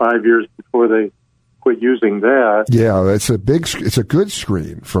enalapril for 5 years before they quit using that. Yeah, it's a good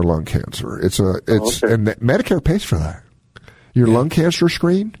screen for lung cancer. And Medicare pays for that. Your lung cancer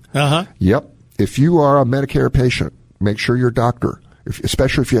screen? Yep. If you are a Medicare patient, make sure your doctor,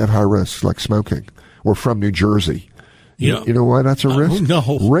 especially if you have high risk like smoking or from New Jersey. You know why that's a risk? No.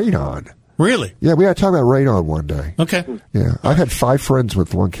 Radon. Really? Yeah, we got to talk about radon one day. Okay. Yeah, I've had 5 friends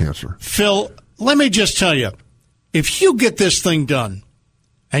with lung cancer. Phil, let me just tell you, if you get this thing done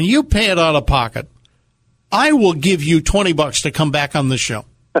and you pay it out of pocket, I will give you $20 to come back on the show.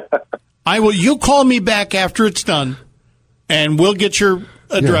 You call me back after it's done, and we'll get your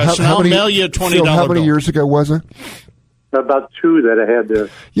address, and I'll mail you a $20 Phil, how many bill. years ago was it? About 2 that I had to.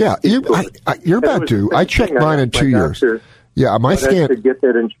 Yeah, you're about due. I checked mine in 2 years. Yeah, my scan to get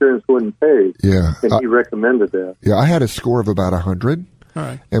that insurance wouldn't pay. Yeah, and he recommended that. Yeah, I had a score of about 100. All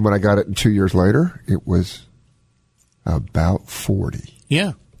right, and when I got it in 2 years later, it was about 40.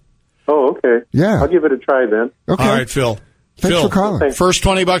 Yeah. Oh, okay. Yeah, I'll give it a try then. Okay. All right, Phil. Thanks for calling. First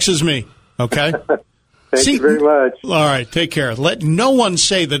 $20 is me. Okay. Thank you very much. All right, take care. Let no one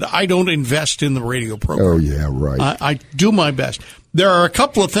say that I don't invest in the radio program. Oh, yeah, right. I do my best. There are a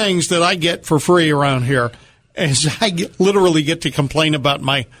couple of things that I get for free around here, as I literally get to complain about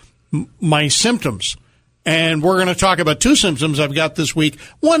my symptoms. And we're going to talk about 2 symptoms I've got this week.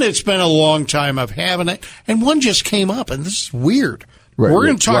 One, it's been a long time of having it, and one just came up, and this is weird. Right, we're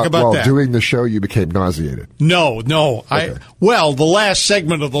going to talk about while that. While doing the show, you became nauseated. No. Okay. The last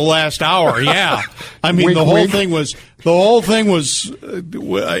segment of the last hour, yeah. I mean, the whole thing was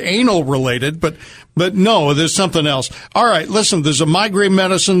anal related, but no, there's something else. All right, listen, there's a migraine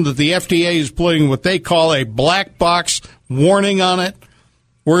medicine that the FDA is putting what they call a black box warning on it.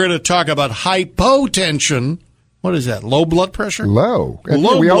 We're going to talk about hypotension. What is that? Low blood pressure? Low.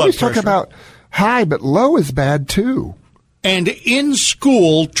 We always talk about high, but low is bad too. And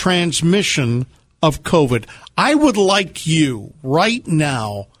in-school transmission of COVID. I would like you right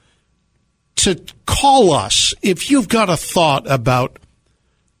now to call us if you've got a thought about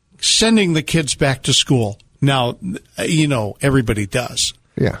sending the kids back to school. Now, everybody does.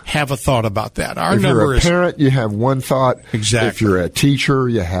 Yeah. Have a thought about that. Our if number you're a parent, you have one thought. Exactly. If you're a teacher,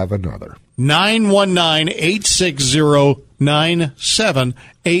 you have another.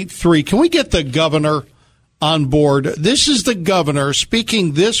 919-860-9783. Can we get the governor on board? This is the governor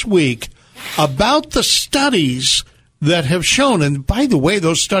speaking this week about the studies that have shown, and by the way,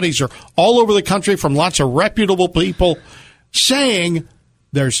 those studies are all over the country from lots of reputable people saying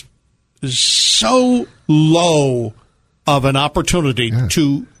there's so low of an opportunity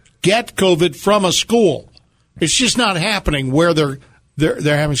to get COVID from a school. It's just not happening where they're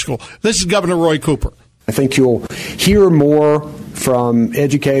having school. This is Governor Roy Cooper. I think you'll hear more from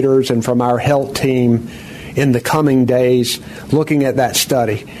educators and from our health team in the coming days looking at that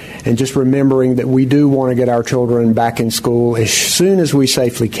study and just remembering that we do want to get our children back in school as soon as we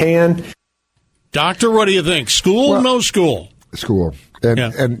safely can. Doctor, what do you think? School, no school? School.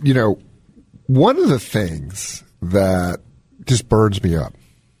 And one of the things that just burns me up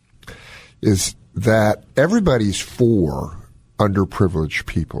is that everybody's for underprivileged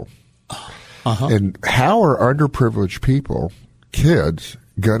people. And how are underprivileged people, kids,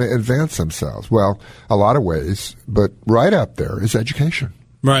 going to advance themselves? Well, a lot of ways, but right up there is education.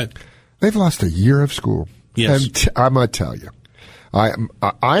 Right. They've lost a year of school. Yes. And I'm going to tell you, I'm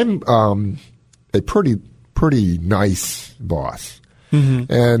a pretty nice boss.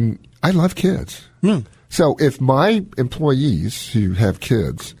 Mm-hmm. And I love kids. So if my employees who have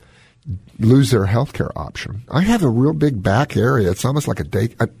kids lose their health care option. I have a real big back area. It's almost like a day.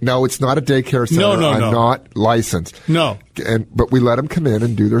 No, it's not a daycare center. No. I'm not licensed. No. But we let them come in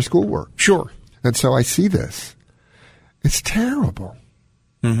and do their schoolwork. Sure. And so I see this. It's terrible.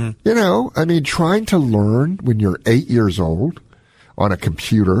 Mm-hmm. You know, I mean, trying to learn when you're 8 years old on a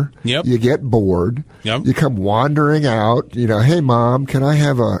computer, you get bored, you come wandering out, you know, hey, Mom, can I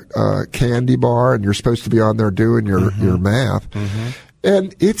have a candy bar? And you're supposed to be on there doing your math. Mm-hmm.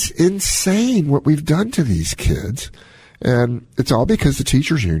 And it's insane what we've done to these kids. And it's all because the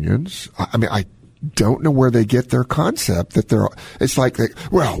teachers' unions, I mean, I don't know where they get their concept that it's like,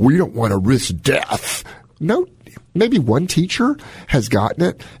 well, we don't want to risk death. No, maybe one teacher has gotten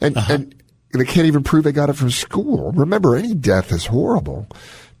it, and they can't even prove they got it from school. Remember, any death is horrible,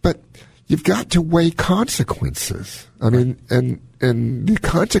 but you've got to weigh consequences. I mean, and the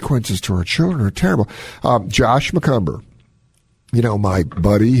consequences to our children are terrible. Josh McCumber, you know, my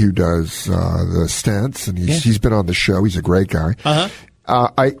buddy who does the stents, and he's been on the show. He's a great guy.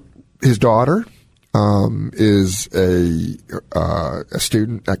 His daughter is a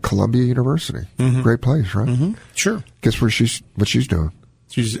student at Columbia University. Mm-hmm. Great place, right? Mm-hmm. Sure. Guess what she's doing?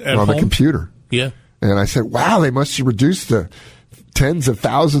 She's at on home? the computer. Yeah. And I said, wow, they must have reduced the tens of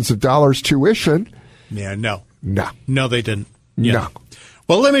thousands of dollars tuition. Yeah, no. No, they didn't. Yeah. No.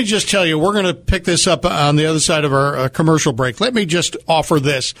 Well, let me just tell you, we're going to pick this up on the other side of our commercial break. Let me just offer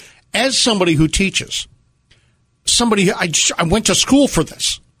this. As somebody who teaches, I went to school for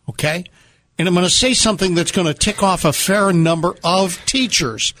this, okay? And I'm going to say something that's going to tick off a fair number of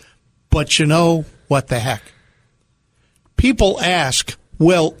teachers. But you know what the heck? People ask,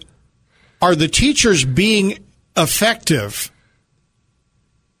 well, are the teachers being effective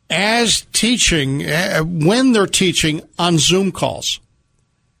as teaching when they're teaching on Zoom calls?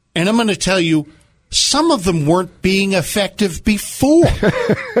 And I'm going to tell you, some of them weren't being effective before.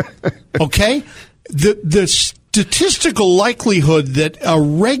 Okay? The statistical likelihood that a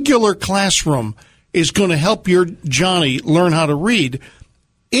regular classroom is going to help your Johnny learn how to read,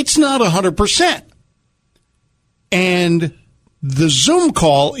 it's not 100%. And the Zoom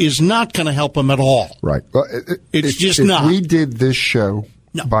call is not going to help him at all. Right. Well, it's just if not. If we did this show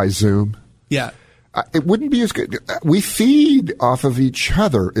by Zoom, it wouldn't be as good. We feed off of each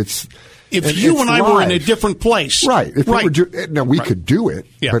other. If you and I were in a different place. Right. If we were we could do it,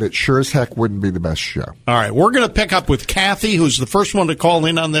 but it sure as heck wouldn't be the best show. All right. We're going to pick up with Kathy, who's the first one to call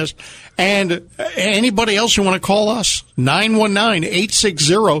in on this. And anybody else who want to call us,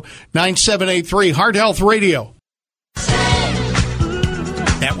 919-860-9783, Heart Health Radio.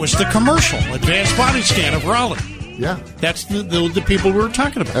 That was the commercial, Advanced Body Scan of Raleigh. Yeah. That's the people we were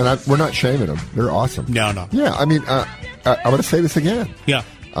talking about. And we're not shaming them. They're awesome. No. Yeah, I mean, I want to say this again. Yeah.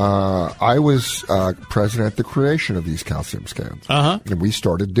 I was present at the creation of these calcium scans. And we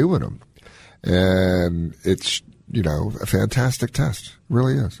started doing them. And it's, a fantastic test. It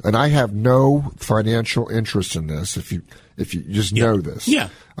really is. And I have no financial interest in this, if you just know this. Yeah.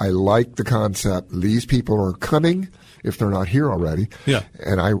 I like the concept. These people are coming if they're not here already. Yeah.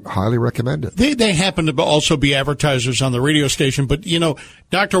 And I highly recommend it. They happen to also be advertisers on the radio station, but,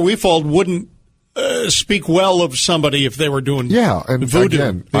 Dr. Weefald wouldn't speak well of somebody if they were doing and voodoo.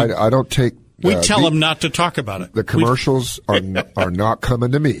 Again, I don't take... We tell them not to talk about it. The commercials are not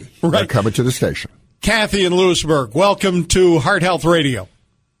coming to me. Right. They're coming to the station. Kathy in Lewisburg, welcome to Heart Health Radio.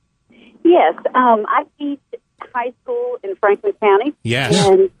 Yes, I teach high school in Franklin County. Yes.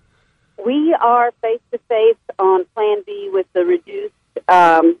 And we are face-to-face on Plan B with the reduced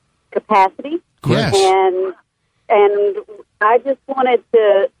capacity. Yes. And I just wanted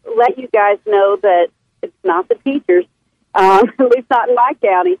to let you guys know that it's not the teachers, at least not in my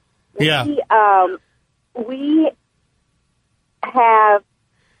county. Yeah. We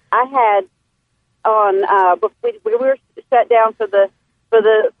were shut down for the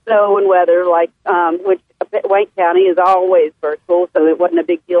snow and weather, which Wayne County is always virtual, so it wasn't a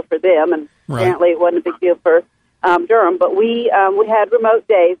big deal for them, and apparently it wasn't a big deal for Durham. But we had remote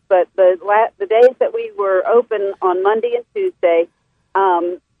days. But the days that we were open on Monday and Tuesday,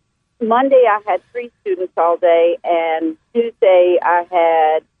 Monday I had 3 students all day, and Tuesday I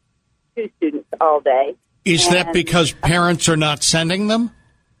had 2 students all day. Is that because parents are not sending them?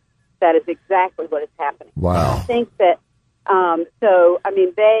 That is exactly what is happening. Wow. I think that,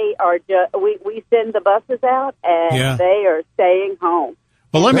 they are just, we send the buses out, and they are staying home.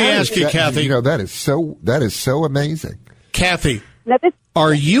 Well, let me ask you, Kathy. That is so amazing. Kathy,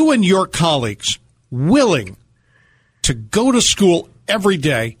 are you and your colleagues willing to go to school every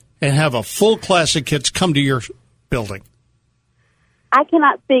day and have a full class of kids come to your building? I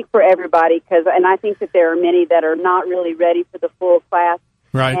cannot speak for everybody, and I think that there are many that are not really ready for the full class.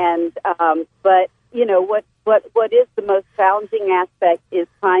 Right. And but what is the most challenging aspect is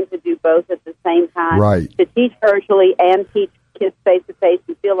trying to do both at the same time. Right. To teach virtually and teach kids face to face,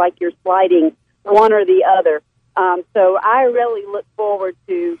 and feel like you're sliding one or the other. So I really look forward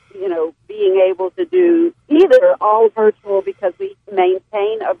to being able to do either all virtual, because we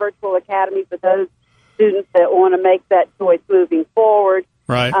maintain a virtual academy for those students that want to make that choice moving forward.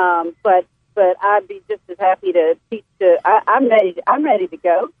 Right. But I'd be just as happy to teach. I'm ready to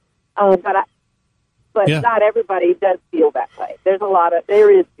go. But not everybody does feel that way.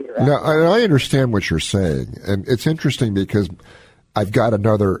 There is fear. Now, I understand what you're saying, and it's interesting because I've got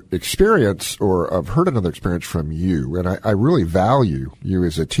another experience, or I've heard another experience from you, and I really value you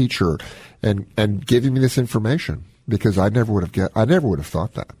as a teacher and giving me this information, because I never would have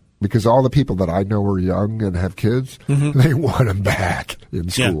thought that. Because all the people that I know are young and have kids, they want them back in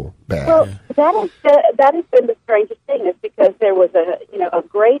school. Bad. Well, that has been the strangest thing, is because there was a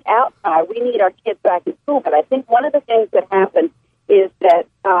great outcry. We need our kids back in school, but I think one of the things that happened is that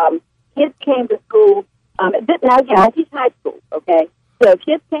kids came to school. Now, again, I teach high school, okay? So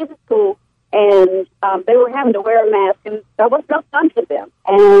kids came to school, and they were having to wear a mask, and that was no fun for them.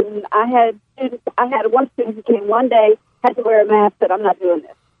 And I had one student who came one day, had to wear a mask, said, "I'm not doing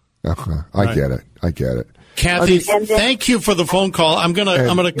this." I get it. Kathy, thank you for the phone call. I'm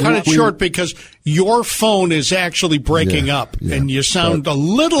gonna cut it short because your phone is actually breaking up, and you sound a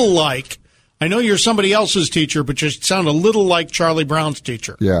little like, I know you're somebody else's teacher, but you sound a little like Charlie Brown's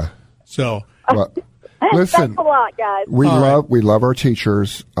teacher. Yeah. So, listen, thanks a lot, guys. We love our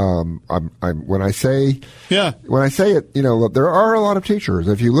teachers. When I say it, there are a lot of teachers.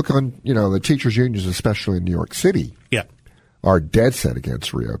 If you look on, the teachers unions, especially in New York City, are dead set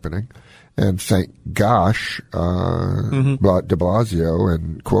against reopening. And thank gosh, de Blasio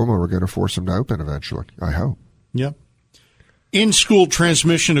and Cuomo are going to force them to open eventually, I hope. Yeah. In-school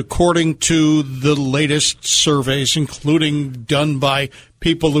transmission, according to the latest surveys, including done by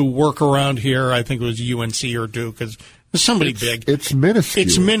people who work around here, I think it was UNC or Duke, because somebody big. It's minuscule.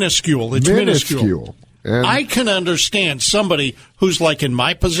 It's minuscule. It's minuscule. And I can understand somebody who's like in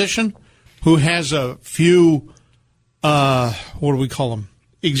my position, who has a few, what do we call them?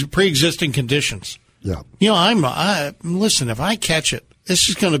 Pre-existing conditions. Yeah. Listen, if I catch it, this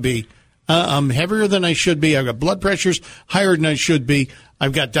is going to be, I'm heavier than I should be. I've got blood pressures higher than I should be.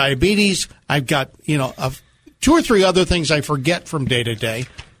 I've got diabetes. I've got, 2 or 3 other things I forget from day to day,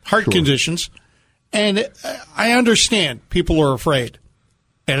 heart conditions. And I understand people are afraid.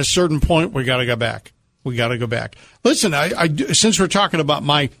 At a certain point, we got to go back. Listen, since we're talking about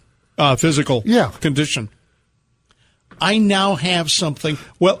my physical condition, I now have something.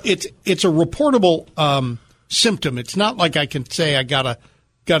 Well, it's a reportable symptom. It's not like I can say I got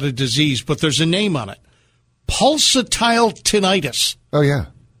a disease, but there's a name on it. Pulsatile tinnitus. Oh, yeah.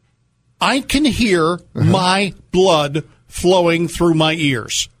 I can hear my blood flowing through my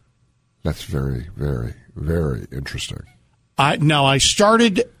ears. That's very, very, very interesting. I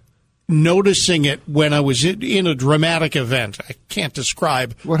started noticing it when I was in a dramatic event. I can't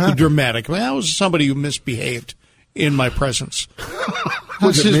describe the dramatic. That was somebody who misbehaved in my presence.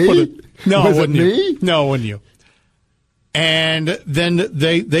 Was it me? No, was it me? No, it wasn't you. And then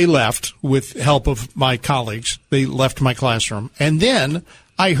they left with help of my colleagues. They left my classroom. And then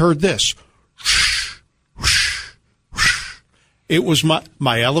I heard this. It was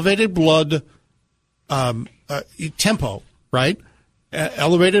my elevated blood tempo, right?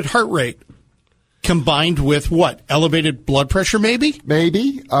 Elevated heart rate. Combined with what? Elevated blood pressure, maybe?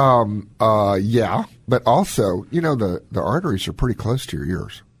 Maybe. Yeah. But also, the arteries are pretty close to your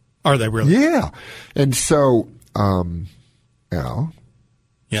ears. Are they really? Yeah. And so,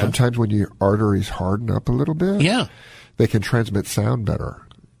 sometimes when your arteries harden up a little bit, they can transmit sound better.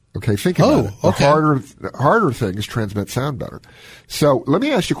 Okay, think about it. Okay. The harder things transmit sound better. So let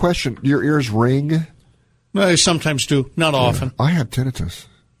me ask you a question. Your ears ring? They sometimes do. Not often. I have tinnitus.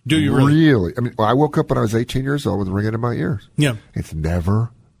 Do you really? Really? I mean, I woke up when I was 18 years old with ringing in my ears. Yeah. It's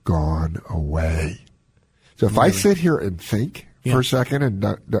never gone away. So if I sit here and think for a second, and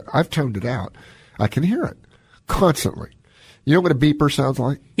I've toned it out, I can hear it constantly. You know what a beeper sounds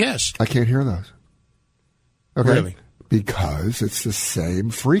like? Yes. I can't hear those. Okay. Really? Because it's the same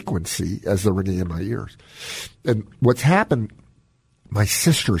frequency as the ringing in my ears. And what's happened, my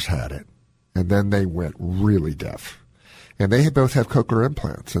sisters had it, and then they went really deaf. And they both have cochlear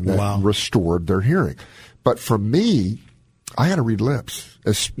implants, and that restored their hearing. But for me, I had to read lips.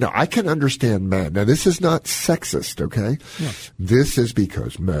 Now, I can understand men. Now, this is not sexist, okay? Yeah. This is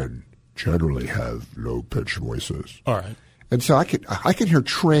because men generally have low-pitched voices. All right. And so I can hear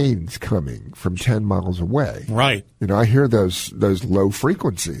trains coming from 10 miles away. Right. I hear those low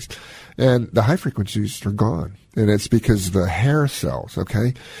frequencies, and the high frequencies are gone. And it's because the hair cells,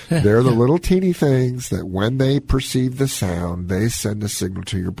 okay, they're the little teeny things that when they perceive the sound, they send a signal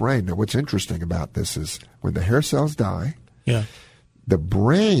to your brain. Now, what's interesting about this is when the hair cells die, the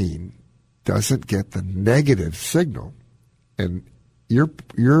brain doesn't get the negative signal, and your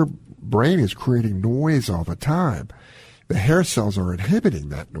brain is creating noise all the time. The hair cells are inhibiting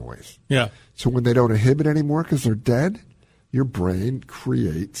that noise. Yeah. So when they don't inhibit anymore because they're dead, your brain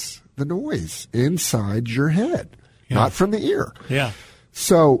creates the noise inside your head, not from the ear. Yeah.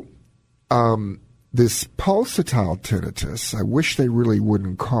 So this pulsatile tinnitus, I wish they really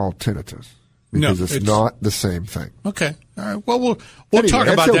wouldn't call tinnitus because it's not the same thing. Okay. All right. Well, we'll talk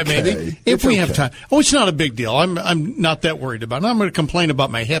about that maybe if we have time. Oh, it's not a big deal. I'm not that worried about it. I'm going to complain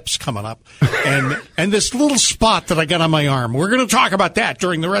about my hips coming up and this little spot that I got on my arm. We're going to talk about that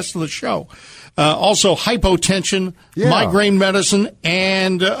during the rest of the show. Also, hypotension, migraine medicine,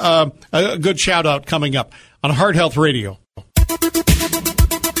 and a good shout-out coming up on Heart Health Radio.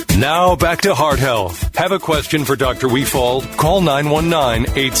 Now back to Heart Health. Have a question for Dr. Wefald? Call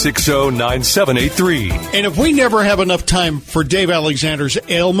 919-860-9783. And if we never have enough time for Dave Alexander's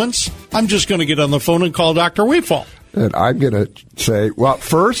ailments, I'm just going to get on the phone and call Dr. Wefald. And I'm going to say, well,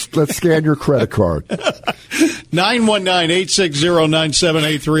 first, let's scan your credit card.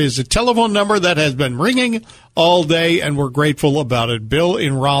 919-860-9783 is the telephone number that has been ringing all day, and we're grateful about it. Bill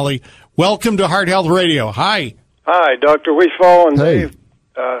in Raleigh, welcome to Heart Health Radio. Hi. Hi, Dr. Wefald and Dave.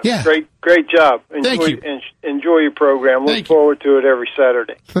 Great job. Thank you. Enjoy your program. Look forward to it every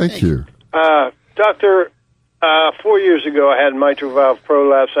Saturday. Thank you. Doctor, 4 years ago I had mitral valve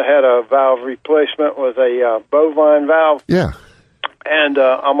prolapse. I had a valve replacement with a bovine valve. Yeah. And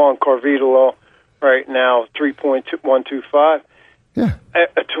I'm on Carvedilol right now, 3.125. Yeah.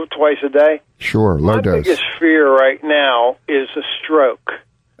 Twice a day. Sure, low dose. My biggest fear right now is a stroke.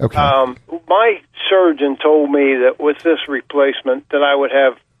 Okay. My surgeon told me that with this replacement that I would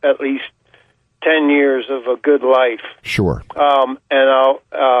have at least 10 years of a good life. Sure. And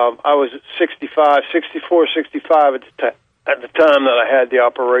I was 64, 65 at the time that I had the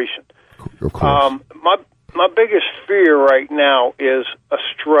operation. Of course. My biggest fear right now is a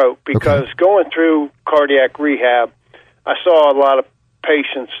stroke because going through cardiac rehab, I saw a lot of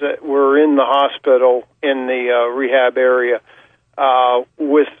patients that were in the hospital in the rehab area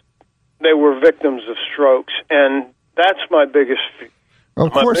they were victims of strokes, and that's my biggest fear.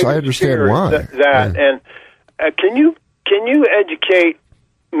 Of course, I understand why. And can you educate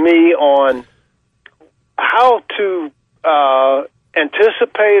me on how to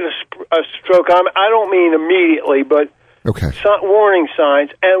anticipate a stroke? I don't mean immediately, but warning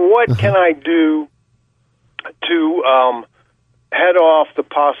signs, and what can I do to head off the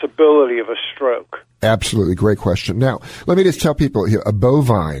possibility of a stroke? Absolutely. Great question. Now, let me just tell people here, a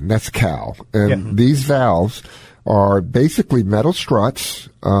bovine, that's a cow. And these valves are basically metal struts,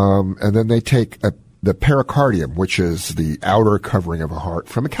 and then they take the pericardium, which is the outer covering of a heart,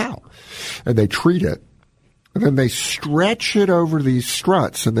 from a cow. And they treat it, and then they stretch it over these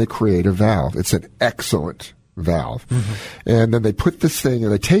struts, and they create a valve. It's an excellent valve. And then they put this thing,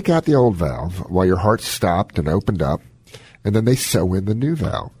 and they take out the old valve while your heart's stopped and opened up, and then they sew in the new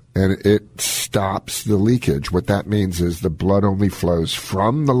valve. And it stops the leakage. What that means is the blood only flows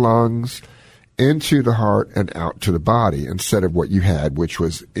from the lungs into the heart and out to the body instead of what you had, which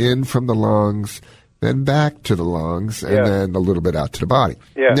was in from the lungs, then back to the lungs, and then a little bit out to the body.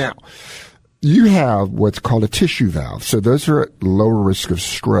 Now, you have what's called a tissue valve. So those are at lower risk of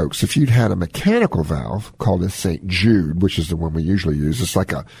strokes. If you'd had a mechanical valve called a St. Jude, which is the one we usually use, it's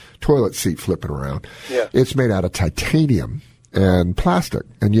like a toilet seat flipping around. It's made out of titanium and plastic,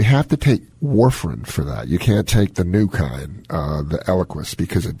 and you have to take warfarin for that. You can't take the new kind, the Eliquis,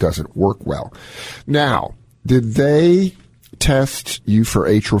 because it doesn't work well. Now, did they test you for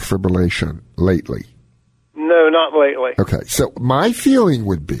atrial fibrillation lately? No, not lately. Okay, so my feeling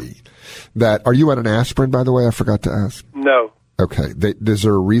would be that, are you on an aspirin, by the way? I forgot to ask. No. Okay, is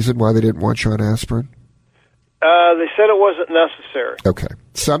there a reason why they didn't want you on aspirin? They said it wasn't necessary. Okay,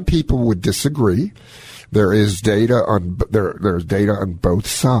 some people would disagree. There is data there's data on both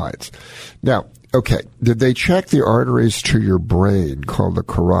sides. Now, okay, did they check the arteries to your brain, called the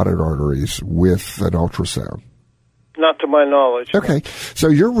carotid arteries, with an ultrasound? Not to my knowledge. Okay, so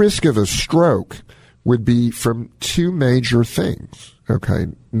your risk of a stroke would be from two major things, okay?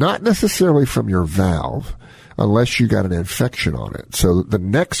 Not necessarily from your valve, unless you got an infection on it. So the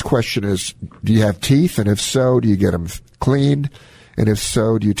next question is, do you have teeth? And if so, do you get them cleaned? And if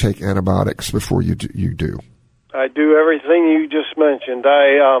so, do you take antibiotics before you do? I do everything you just mentioned.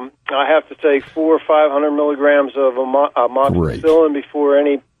 I have to take 400 or 500 milligrams of amoxicillin before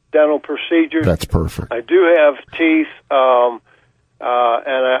any dental procedure. That's perfect. I do have teeth, and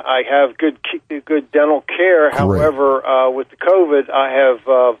I have good dental care. Great. However, with the COVID,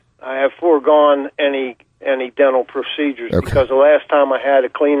 I have foregone any dental procedures because the last time I had a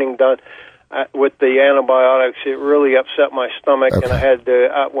cleaning done with the antibiotics, it really upset my stomach, and I had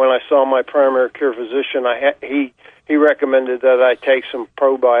to. When I saw my primary care physician, he recommended that I take some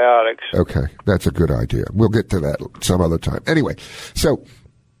probiotics. Okay, that's a good idea. We'll get to that some other time. Anyway, so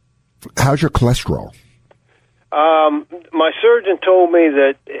how's your cholesterol? My surgeon told me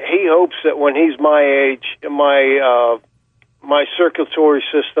that he hopes that when he's my age, my circulatory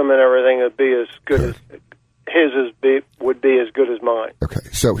system and everything would be as good as would be as good as mine. Okay,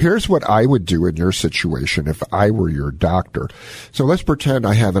 so here's what I would do in your situation if I were your doctor. So let's pretend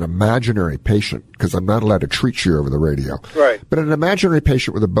I have an imaginary patient, because I'm not allowed to treat you over the radio. Right. But an imaginary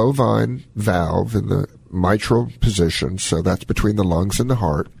patient with a bovine valve in the mitral position, so that's between the lungs and the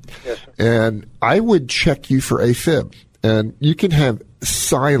heart. Yes, sir. And I would check you for AFib. And you can have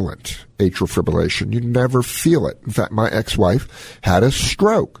silent atrial fibrillation. You never feel it. In fact, my ex-wife had a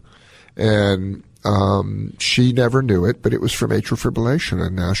stroke, and she never knew it, but it was from atrial fibrillation,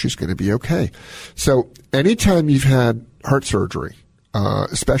 and now she's going to be okay. So anytime you've had heart surgery,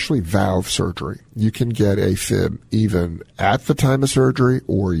 especially valve surgery, you can get AFib even at the time of surgery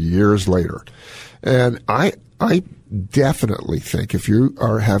or years later. And I definitely think if you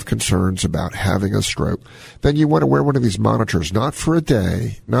have concerns about having a stroke, then you want to wear one of these monitors, not for a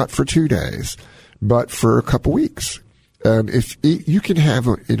day, not for 2 days, but for a couple weeks. And if you can have,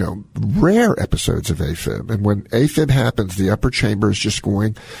 rare episodes of AFib, and when AFib happens, the upper chamber is just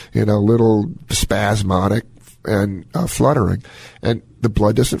going, a little spasmodic and fluttering, and the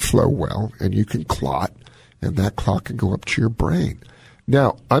blood doesn't flow well, and you can clot, and that clot can go up to your brain.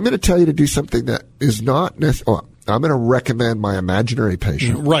 Now, I'm going to tell you to do something that is not necessarily. I'm going to recommend my imaginary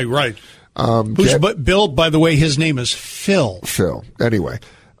patient. Right. Who's Bill? By the way, his name is Phil. Phil. Anyway.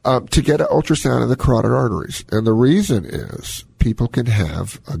 To get an ultrasound of the carotid arteries. And the reason is people can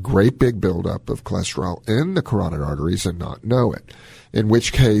have a great big buildup of cholesterol in the carotid arteries and not know it, in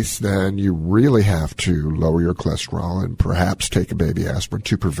which case then you really have to lower your cholesterol and perhaps take a baby aspirin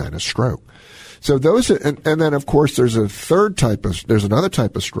to prevent a stroke. So those, and then of course there's another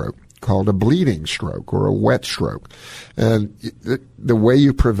type of stroke called a bleeding stroke or a wet stroke. And the way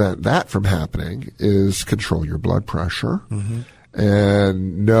you prevent that from happening is control your blood pressure. Mm-hmm.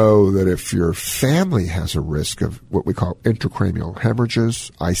 And know that if your family has a risk of what we call intracranial hemorrhages,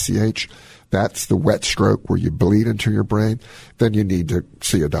 ICH, that's the wet stroke where you bleed into your brain, then you need to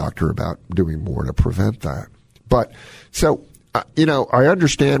see a doctor about doing more to prevent that. But, so, I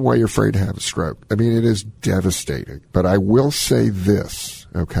understand why you're afraid to have a stroke. I mean, it is devastating. But I will say this,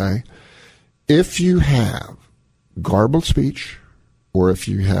 okay? If you have garbled speech, or if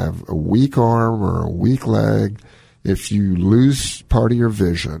you have a weak arm or a weak leg, if you lose part of your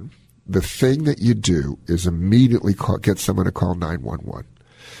vision, the thing that you do is immediately get someone to call 911,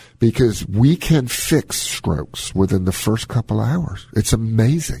 because we can fix strokes within the first couple hours. It's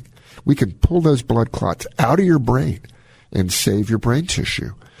amazing. We can pull those blood clots out of your brain and save your brain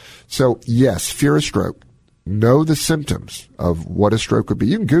tissue. So, yes, fear of stroke. Know the symptoms of what a stroke would be.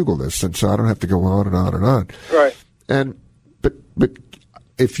 You can Google this, and so I don't have to go on and on and on. Right. But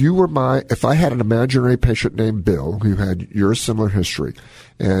if I had an imaginary patient named Bill who had your similar history,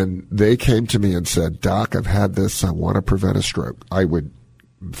 and they came to me and said, Doc, I've had this, I want to prevent a stroke, I would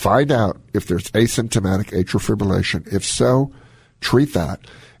find out if there's asymptomatic atrial fibrillation. If so, treat that.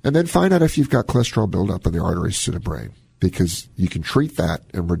 And then find out if you've got cholesterol buildup in the arteries to the brain, because you can treat that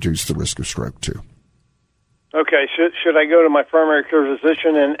and reduce the risk of stroke too. Okay, should I go to my primary care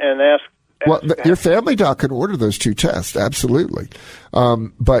physician and ask? Well, your family doc can order those 2 tests, absolutely.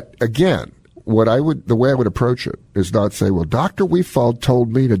 But again, the way I would approach it is not say, well, Dr. Weefald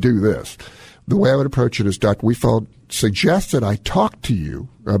told me to do this. The way I would approach it is, Dr. Weefald suggested I talk to you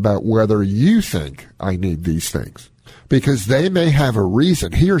about whether you think I need these things. Because they may have a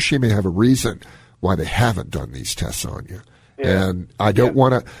reason, he or she may have a reason why they haven't done these tests on you. Yeah. And I don't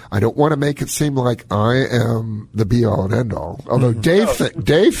want to make it seem like I am the be all and end all. Although Dave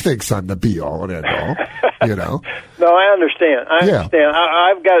thinks I'm the be all and end all. No, I understand. I understand.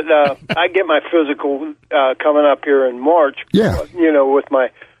 I've got I get my physical coming up here in March. Yeah. With my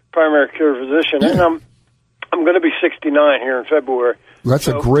primary care physician, and I'm going to be 69 here in February. That's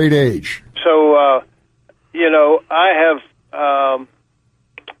a great age. So I have.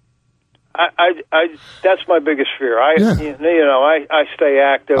 I that's my biggest fear. I stay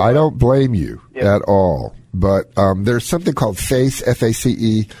active. I don't blame you at all. But there's something called FACE,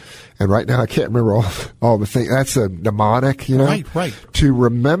 F-A-C-E, and right now I can't remember all the things. That's a mnemonic, you know? Right. To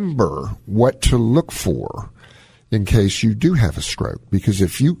remember what to look for in case you do have a stroke. Because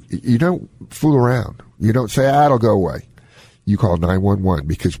if you don't fool around, you don't say, it'll go away. You call 911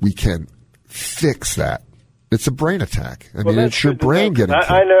 because we can fix that. It's a brain attack. I mean, it's your brain getting killed.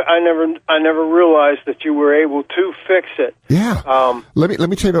 I never realized that you were able to fix it. Yeah. Let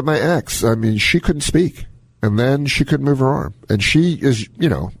me tell you about my ex. I mean, she couldn't speak, and then she couldn't move her arm, and she is,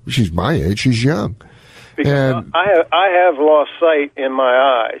 she's my age. She's young. Because and I have lost sight in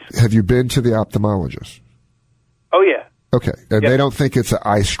my eyes. Have you been to the ophthalmologist? Oh yeah. Okay, and they don't think it's an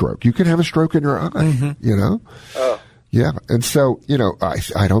eye stroke. You can have a stroke in your eye. You know. Oh. Yeah, and so,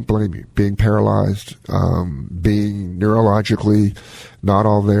 I don't blame you. Being paralyzed, being neurologically not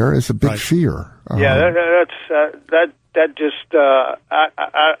all there is a big fear. Yeah, that just,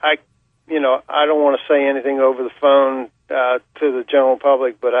 I don't want to say anything over the phone to the general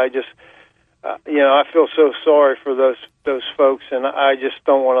public, but I just, I feel so sorry for those folks, and I just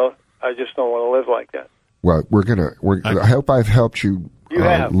don't want to live like that. Well, I hope I've helped you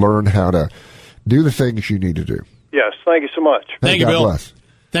learn how to do the things you need to do. Yes, thank you so much. Thank you, God Bill. Bless.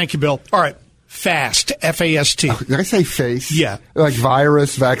 Thank you, Bill. All right. FAST, F-A-S-T. Did I say face? Yeah. Like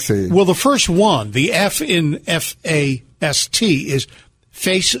virus, vaccine. Well, the first one, the F in F-A-S-T, is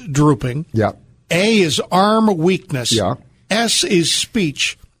face drooping. Yeah. A is arm weakness. Yeah. S is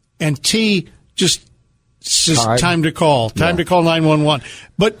speech. And T just says time to call. Time to call 911.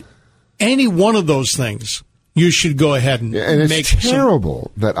 But any one of those things, you should go ahead and it's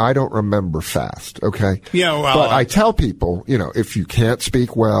terrible that I don't remember fast, okay? Yeah, well... But I tell people, if you can't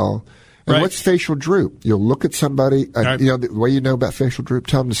speak well... And what's facial droop? You'll look at somebody, the way you know about facial droop,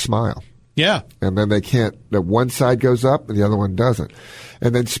 tell them to smile. Yeah. And then they can't... one side goes up and the other one doesn't.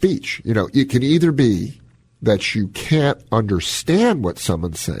 And then speech. It can either be that you can't understand what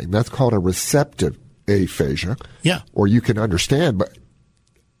someone's saying. That's called a receptive aphasia. Yeah. Or you can understand, but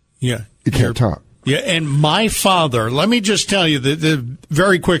you can't talk. Yeah, and my father, let me just tell you the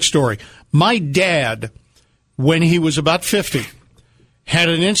very quick story. My dad, when he was about 50, had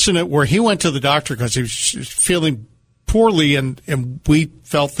an incident where he went to the doctor because he was feeling poorly, and we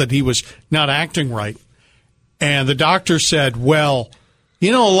felt that he was not acting right. And the doctor said, well,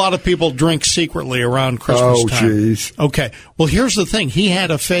 a lot of people drink secretly around Christmas time. Oh, jeez. Okay. Well, here's the thing. He had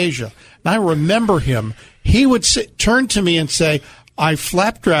aphasia. And I remember him. He would turn to me and say, I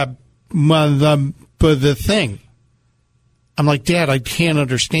flapdrab the thing. I'm like, Dad, I can't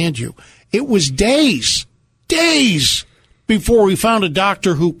understand you. It was days before we found a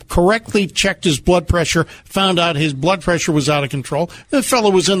doctor who correctly checked his blood pressure, found out his blood pressure was out of control. The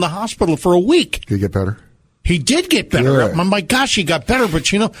fellow was in the hospital for a week. Did he get better? He did get better. Good. Oh, my gosh, he got better.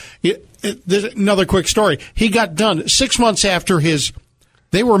 But, there's another quick story. He got done 6 months after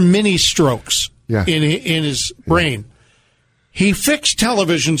they were mini strokes in his brain. He fixed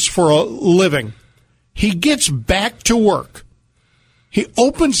televisions for a living. He gets back to work. He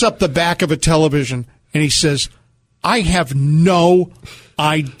opens up the back of a television and he says, I have no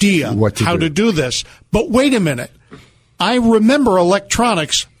idea how to do this. But wait a minute. I remember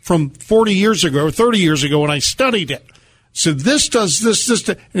electronics from 40 years ago or 30 years ago when I studied it. So this does this,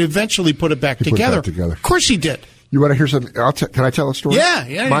 and eventually put it back together. Of course he did. You want to hear something? Can I tell a story?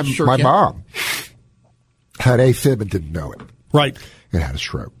 Yeah. My mom had AFib and didn't know it. Right. And had a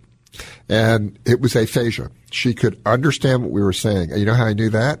stroke. And it was aphasia. She could understand what we were saying. You know how I knew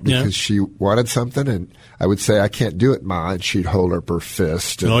that? Because she wanted something, and I would say, I can't do it, Ma, and she'd hold up her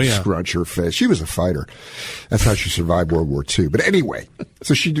fist and scrunch her face. She was a fighter. That's how she survived World War II. But anyway,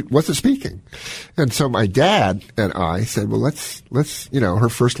 so she wasn't speaking. And so my dad and I said, well, let's her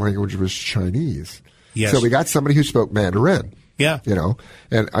first language was Chinese. Yes. So we got somebody who spoke Mandarin. Yeah.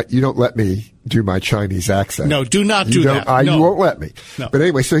 And you don't let me do my Chinese accent. No, do not do that. You won't let me. No. But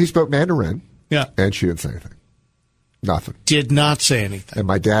anyway, so he spoke Mandarin. Yeah. And she didn't say anything. Nothing. Did not say anything. And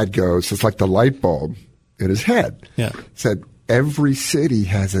my dad goes, it's like the light bulb in his head. Yeah. Said, every city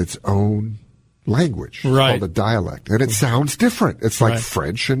has its own language. Right. Called a dialect. And it sounds different. It's like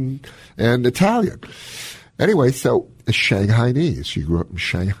French and Italian. Anyway, so it's Shanghainese. She grew up in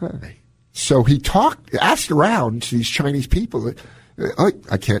Shanghai. So he asked around to these Chinese people.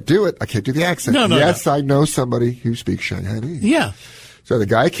 I can't do it. I can't do the accent. No, yes, I know somebody who speaks Shanghainese. Yeah. So the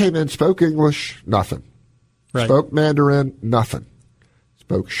guy came in, spoke English, nothing. Right. Spoke Mandarin, nothing.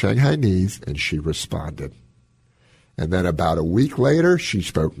 Spoke Shanghainese, and she responded. And then about a week later, she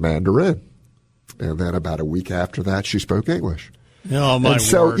spoke Mandarin. And then about a week after that, she spoke English. Oh, my and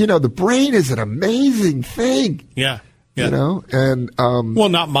so, word. the brain is an amazing thing. Yeah. And well,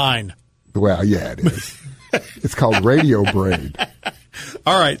 not mine. Well, yeah, it is. It's called Radio Brain.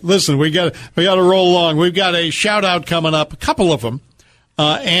 All right, listen, we got to roll along. We've got a shout out coming up, a couple of them.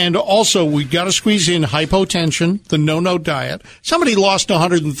 And also, we got to squeeze in hypotension, the no-no diet. Somebody lost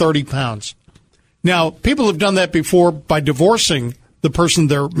 130 pounds. Now, people have done that before by divorcing the person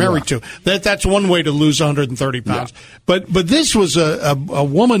they're married to. That's one way to lose 130 pounds. Yeah. But this was a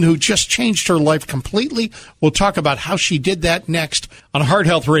woman who just changed her life completely. We'll talk about how she did that next on Heart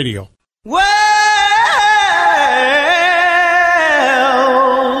Health Radio. Well,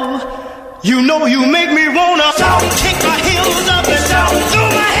 you know you make me wanna kick my heels up and throw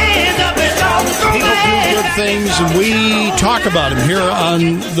my hands up and throw my hands up. Good things, and we talk about him here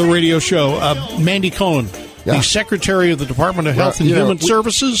on the radio show. Mandy Cohen. Yeah. The Secretary of the Department of Health and Human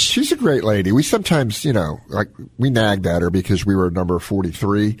Services. She's a great lady. We sometimes, we nagged at her because we were number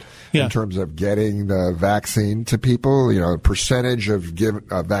 43 in terms of getting the vaccine to people, percentage of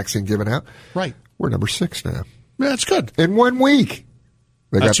vaccine given out. Right. We're number 6 now. Yeah, that's good. In 1 week,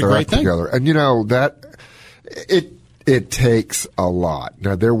 they got their act together. And, that it takes a lot.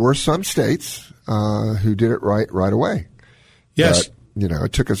 Now, there were some states who did it right away. Yes. But,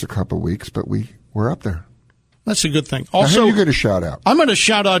 it took us a couple of weeks, but we're up there. That's a good thing. Also, now, who are you going to shout out? I'm going to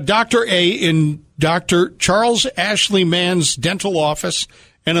shout out Dr. A in Dr. Charles Ashley Mann's dental office.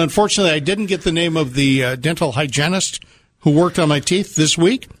 And unfortunately, I didn't get the name of the dental hygienist who worked on my teeth this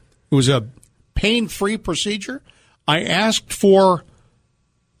week. It was a pain-free procedure. I asked for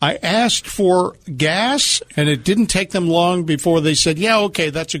gas, and it didn't take them long before they said, yeah,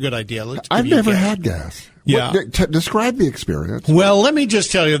 okay, that's a good idea. I've never had gas. Yeah. Describe the experience. Well, let me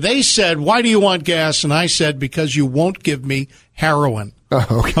just tell you. They said, why do you want gas? And I said, because you won't give me heroin.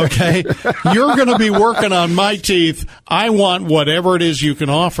 Oh, okay. You're going to be working on my teeth. I want whatever it is you can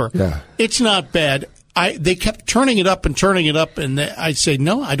offer. Yeah. It's not bad. They kept turning it up, and I'd say,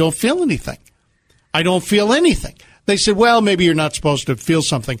 no, I don't feel anything. I don't feel anything. They said, well, maybe you're not supposed to feel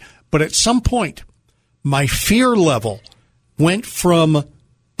something. But at some point, my fear level went from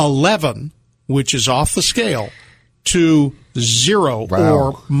 11, which is off the scale, to 0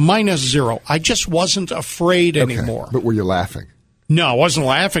 or -0. I just wasn't afraid anymore. But were you laughing? No, I wasn't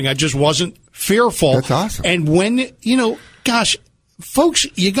laughing. I just wasn't fearful. That's awesome. And when, gosh, folks,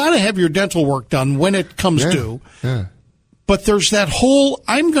 you got to have your dental work done when it comes due. Yeah. But there's that whole,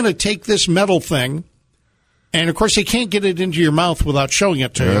 I'm going to take this metal thing, and of course, they can't get it into your mouth without showing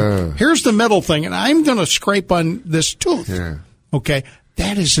it to you. Here's the metal thing, and I'm going to scrape on this tooth. Yeah. Okay?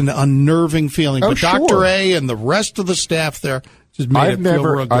 That is an unnerving feeling. But Dr. A and the rest of the staff there just made it feel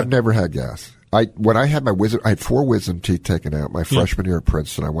real good. I've never had gas. When I had I had 4 wisdom teeth taken out my freshman year at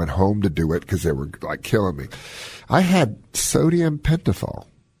Princeton. I went home to do it because they were killing me. I had sodium pentothal.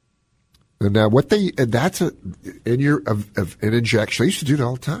 And now that's an injection. I used to do it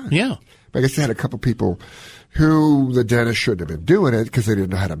all the time. Yeah. I guess they had a couple people who the dentist shouldn't have been doing it because they didn't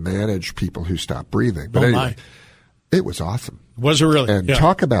know how to manage people who stopped breathing. But anyway, it was awesome. Was it really? And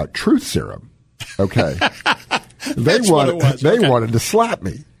talk about truth serum. Okay. They wanted to slap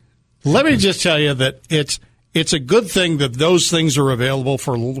me. Let me just tell you that it's a good thing that those things are available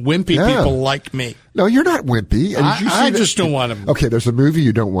for wimpy people like me. No, you're not wimpy. I just don't want them. Okay, there's a movie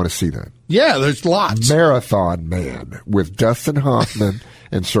you don't want to see then. Yeah, there's lots. Marathon Man with Dustin Hoffman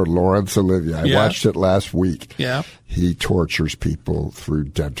and Sir Laurence Olivier. I watched it last week. Yeah. He tortures people through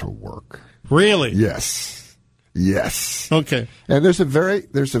dental work. Really? Yes. Okay. And there's a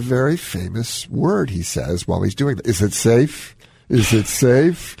very famous word he says while he's doing that. Is it safe? Is it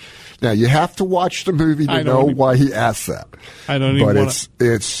safe? Now, you have to watch the movie to know why he asked that. I don't even want But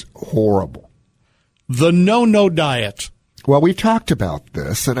it's horrible. The no-no diet. Well, we talked about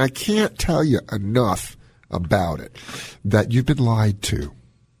this, and I can't tell you enough about it, that you've been lied to.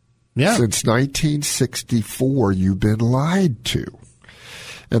 Yeah. Since 1964, you've been lied to.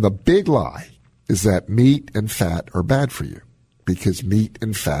 And the big lie is that meat and fat are bad for you because meat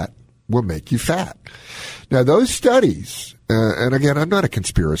and fat will make you fat. Now, those studies, and again, I'm not a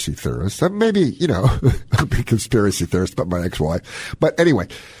conspiracy theorist. Maybe, I'm a conspiracy theorist about my ex-wife. But anyway,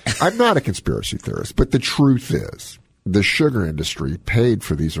 I'm not a conspiracy theorist. But the truth is, the sugar industry paid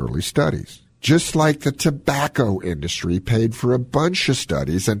for these early studies, just like the tobacco industry paid for a bunch of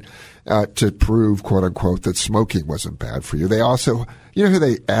studies and to prove, quote unquote, that smoking wasn't bad for you. They also, who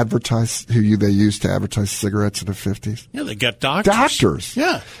they used to advertise cigarettes in the 50s? Yeah, they got doctors. Doctors.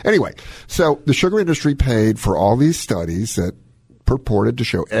 Yeah. Anyway, so the sugar industry paid for all these studies that purported to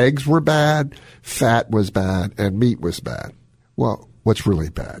show eggs were bad, fat was bad, and meat was bad. Well, what's really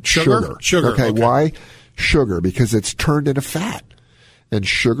bad? Sugar. Okay, why sugar? Because it's turned into fat. And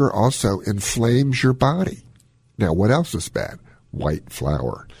sugar also inflames your body. Now, what else is bad? White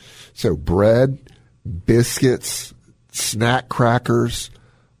flour. So bread, biscuits, snack crackers,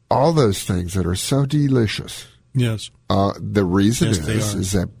 all those things that are so delicious. Yes. The reason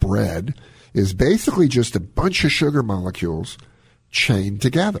is that bread is basically just a bunch of sugar molecules chained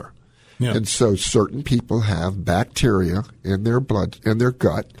together. Yeah. And so certain people have bacteria in their blood, in their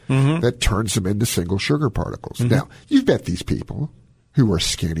gut, that turns them into single sugar particles. Now, you've met these people who are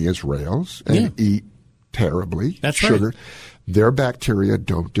skinny as rails and eat terribly. That's sugar. Right. Their bacteria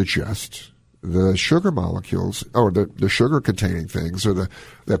don't digest the sugar molecules or the sugar-containing things or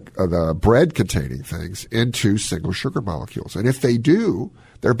the bread-containing things into single sugar molecules. And if they do,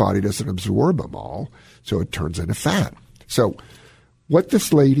 their body doesn't absorb them all, so it turns into fat. So what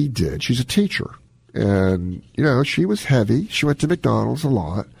this lady did, she's a teacher, and, you know, she was heavy. She went to McDonald's a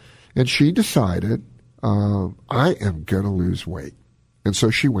lot, and she decided, I am going to lose weight. And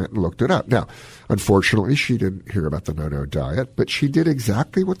so she went and looked it up. Now, unfortunately, she didn't hear about the no-no diet, but she did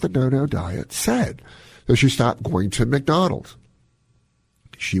exactly what the no-no diet said. So she stopped going to McDonald's.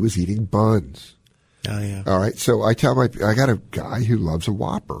 She was eating buns. Oh, yeah. All right. So I got a guy who loves a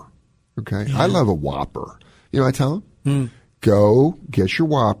Whopper. Okay. Yeah. I love a Whopper. You know what I tell him? Go get your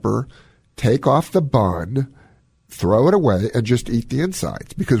Whopper, take off the bun, throw it away, and just eat the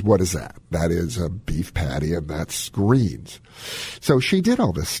insides. Because what is that? That is a beef patty, and that's greens. So she did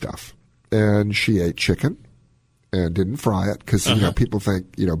all this stuff. And she ate chicken and didn't fry it because, you know, people think,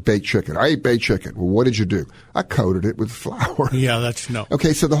 you know, baked chicken. I ate baked chicken. Well, what did you do? I coated it with flour. Yeah, that's no.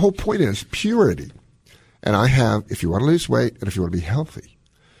 Okay, so the whole point is purity. And I have, if you want to lose weight and if you want to be healthy,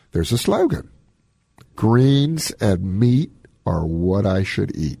 there's a slogan. Greens and meat are what I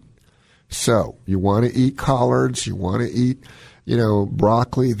should eat. So you want to eat collards, you want to eat, you know,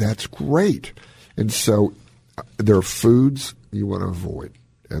 broccoli, that's great. And so there are foods you want to avoid.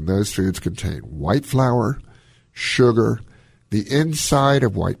 And those foods contain white flour, sugar, the inside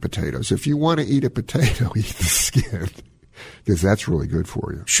of white potatoes. If you want to eat a potato, eat the skin, because that's really good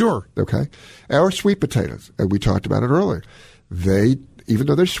for you. Sure. Okay? Or sweet potatoes, and we talked about it earlier. They, even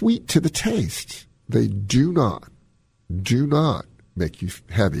though they're sweet to the taste, they do not make you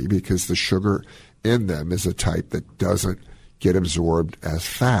heavy because the sugar in them is a type that doesn't get absorbed as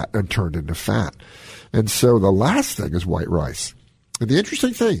fat and turned into fat. And so the last thing is white rice. And the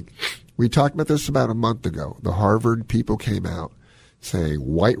interesting thing, we talked about this about a month ago. The Harvard people came out saying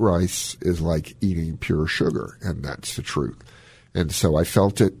white rice is like eating pure sugar, and that's the truth. And so I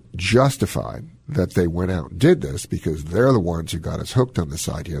felt it justified that they went out and did this because they're the ones who got us hooked on this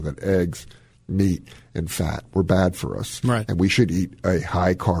idea that eggs, meat, and fat were bad for us. Right. And we should eat a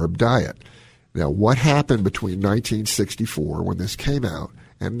high-carb diet. Now, what happened between 1964 when this came out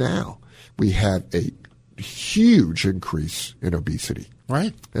and now? We have a huge increase in obesity.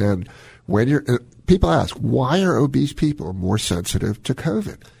 Right. And when people ask, why are obese people more sensitive to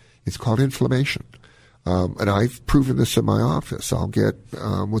COVID? It's called inflammation. And I've proven this in my office. I'll get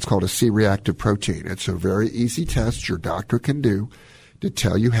what's called a C-reactive protein. It's a very easy test your doctor can do to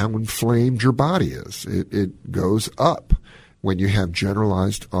tell you how inflamed your body is. It goes up when you have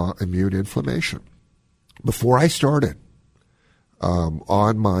generalized immune inflammation. Before I started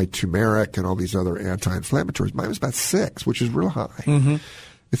on my turmeric and all these other anti-inflammatories, mine was about 6, which is real high. Mm-hmm.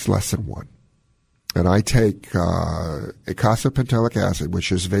 It's less than 1. And I take eicosapentaleic acid,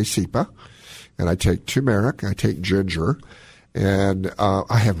 which is Vasipa, and I take turmeric, I take ginger, and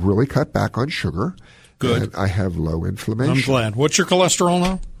I have really cut back on sugar. Good. And I have low inflammation. I'm glad. What's your cholesterol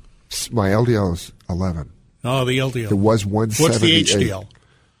now? My LDL is 11. Oh, the LDL. It was 178. What's the HDL?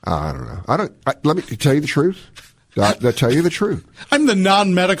 I don't know. Let me tell you the truth. I'll tell you the truth. I'm the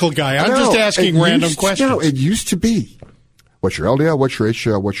non-medical guy. I'm just asking random questions. No, it used to be. What's your LDL? What's your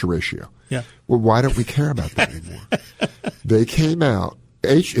HDL? What's your ratio? Yeah. Well, why don't we care about that anymore? They came out.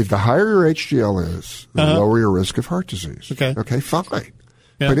 If the higher your HDL is, the lower your risk of heart disease. Okay. Okay, fine.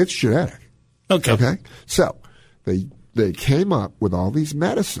 Yeah. But it's genetic. Okay. Okay. So they came up with all these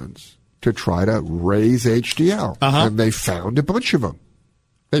medicines to try to raise HDL, and they found a bunch of them.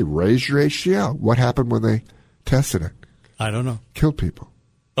 They raised your HDL. What happened when they tested it? I don't know. Killed people.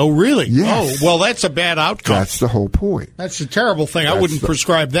 Oh, really? Yes. Oh, well, that's a bad outcome. That's the whole point. That's a terrible thing. I wouldn't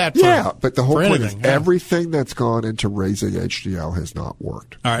prescribe that for Yeah, but the whole point is yeah. everything that's gone into raising HDL has not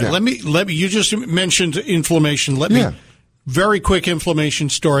worked. All right, now, let me. You just mentioned inflammation. Let me. Very quick inflammation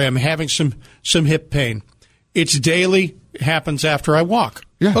story. I'm having some hip pain. It's daily. It happens after I walk.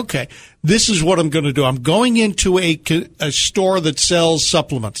 Yeah. Okay. This is what I'm going to do. I'm going into a store that sells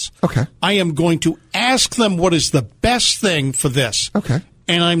supplements. Okay. I am going to ask them what is the best thing for this. Okay.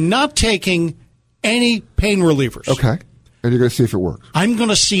 And I'm not taking any pain relievers. Okay. And you're going to see if it works. I'm going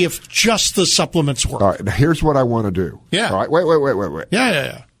to see if just the supplements work. All right. Now here's what I want to do. Yeah. All right. Wait.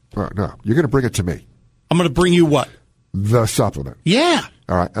 Yeah. All right, no, you're going to bring it to me. I'm going to bring you what? The supplement. Yeah.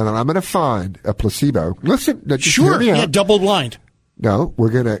 All right. And then I'm going to find a placebo. Listen. Just sure. Hear me out. Double blind. No,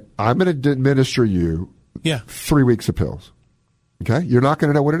 I'm going to administer you 3 weeks of pills. Okay? You're not going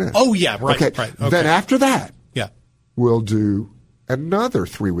to know what it is. Oh, yeah. Right. Okay. Right. Okay. Then after that, yeah, we'll do another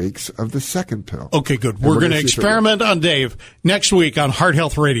 3 weeks of the second pill. Okay, good. We're going to experiment on Dave next week on Heart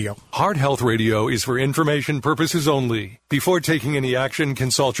Health Radio. Heart Health Radio is for information purposes only. Before taking any action,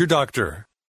 consult your doctor.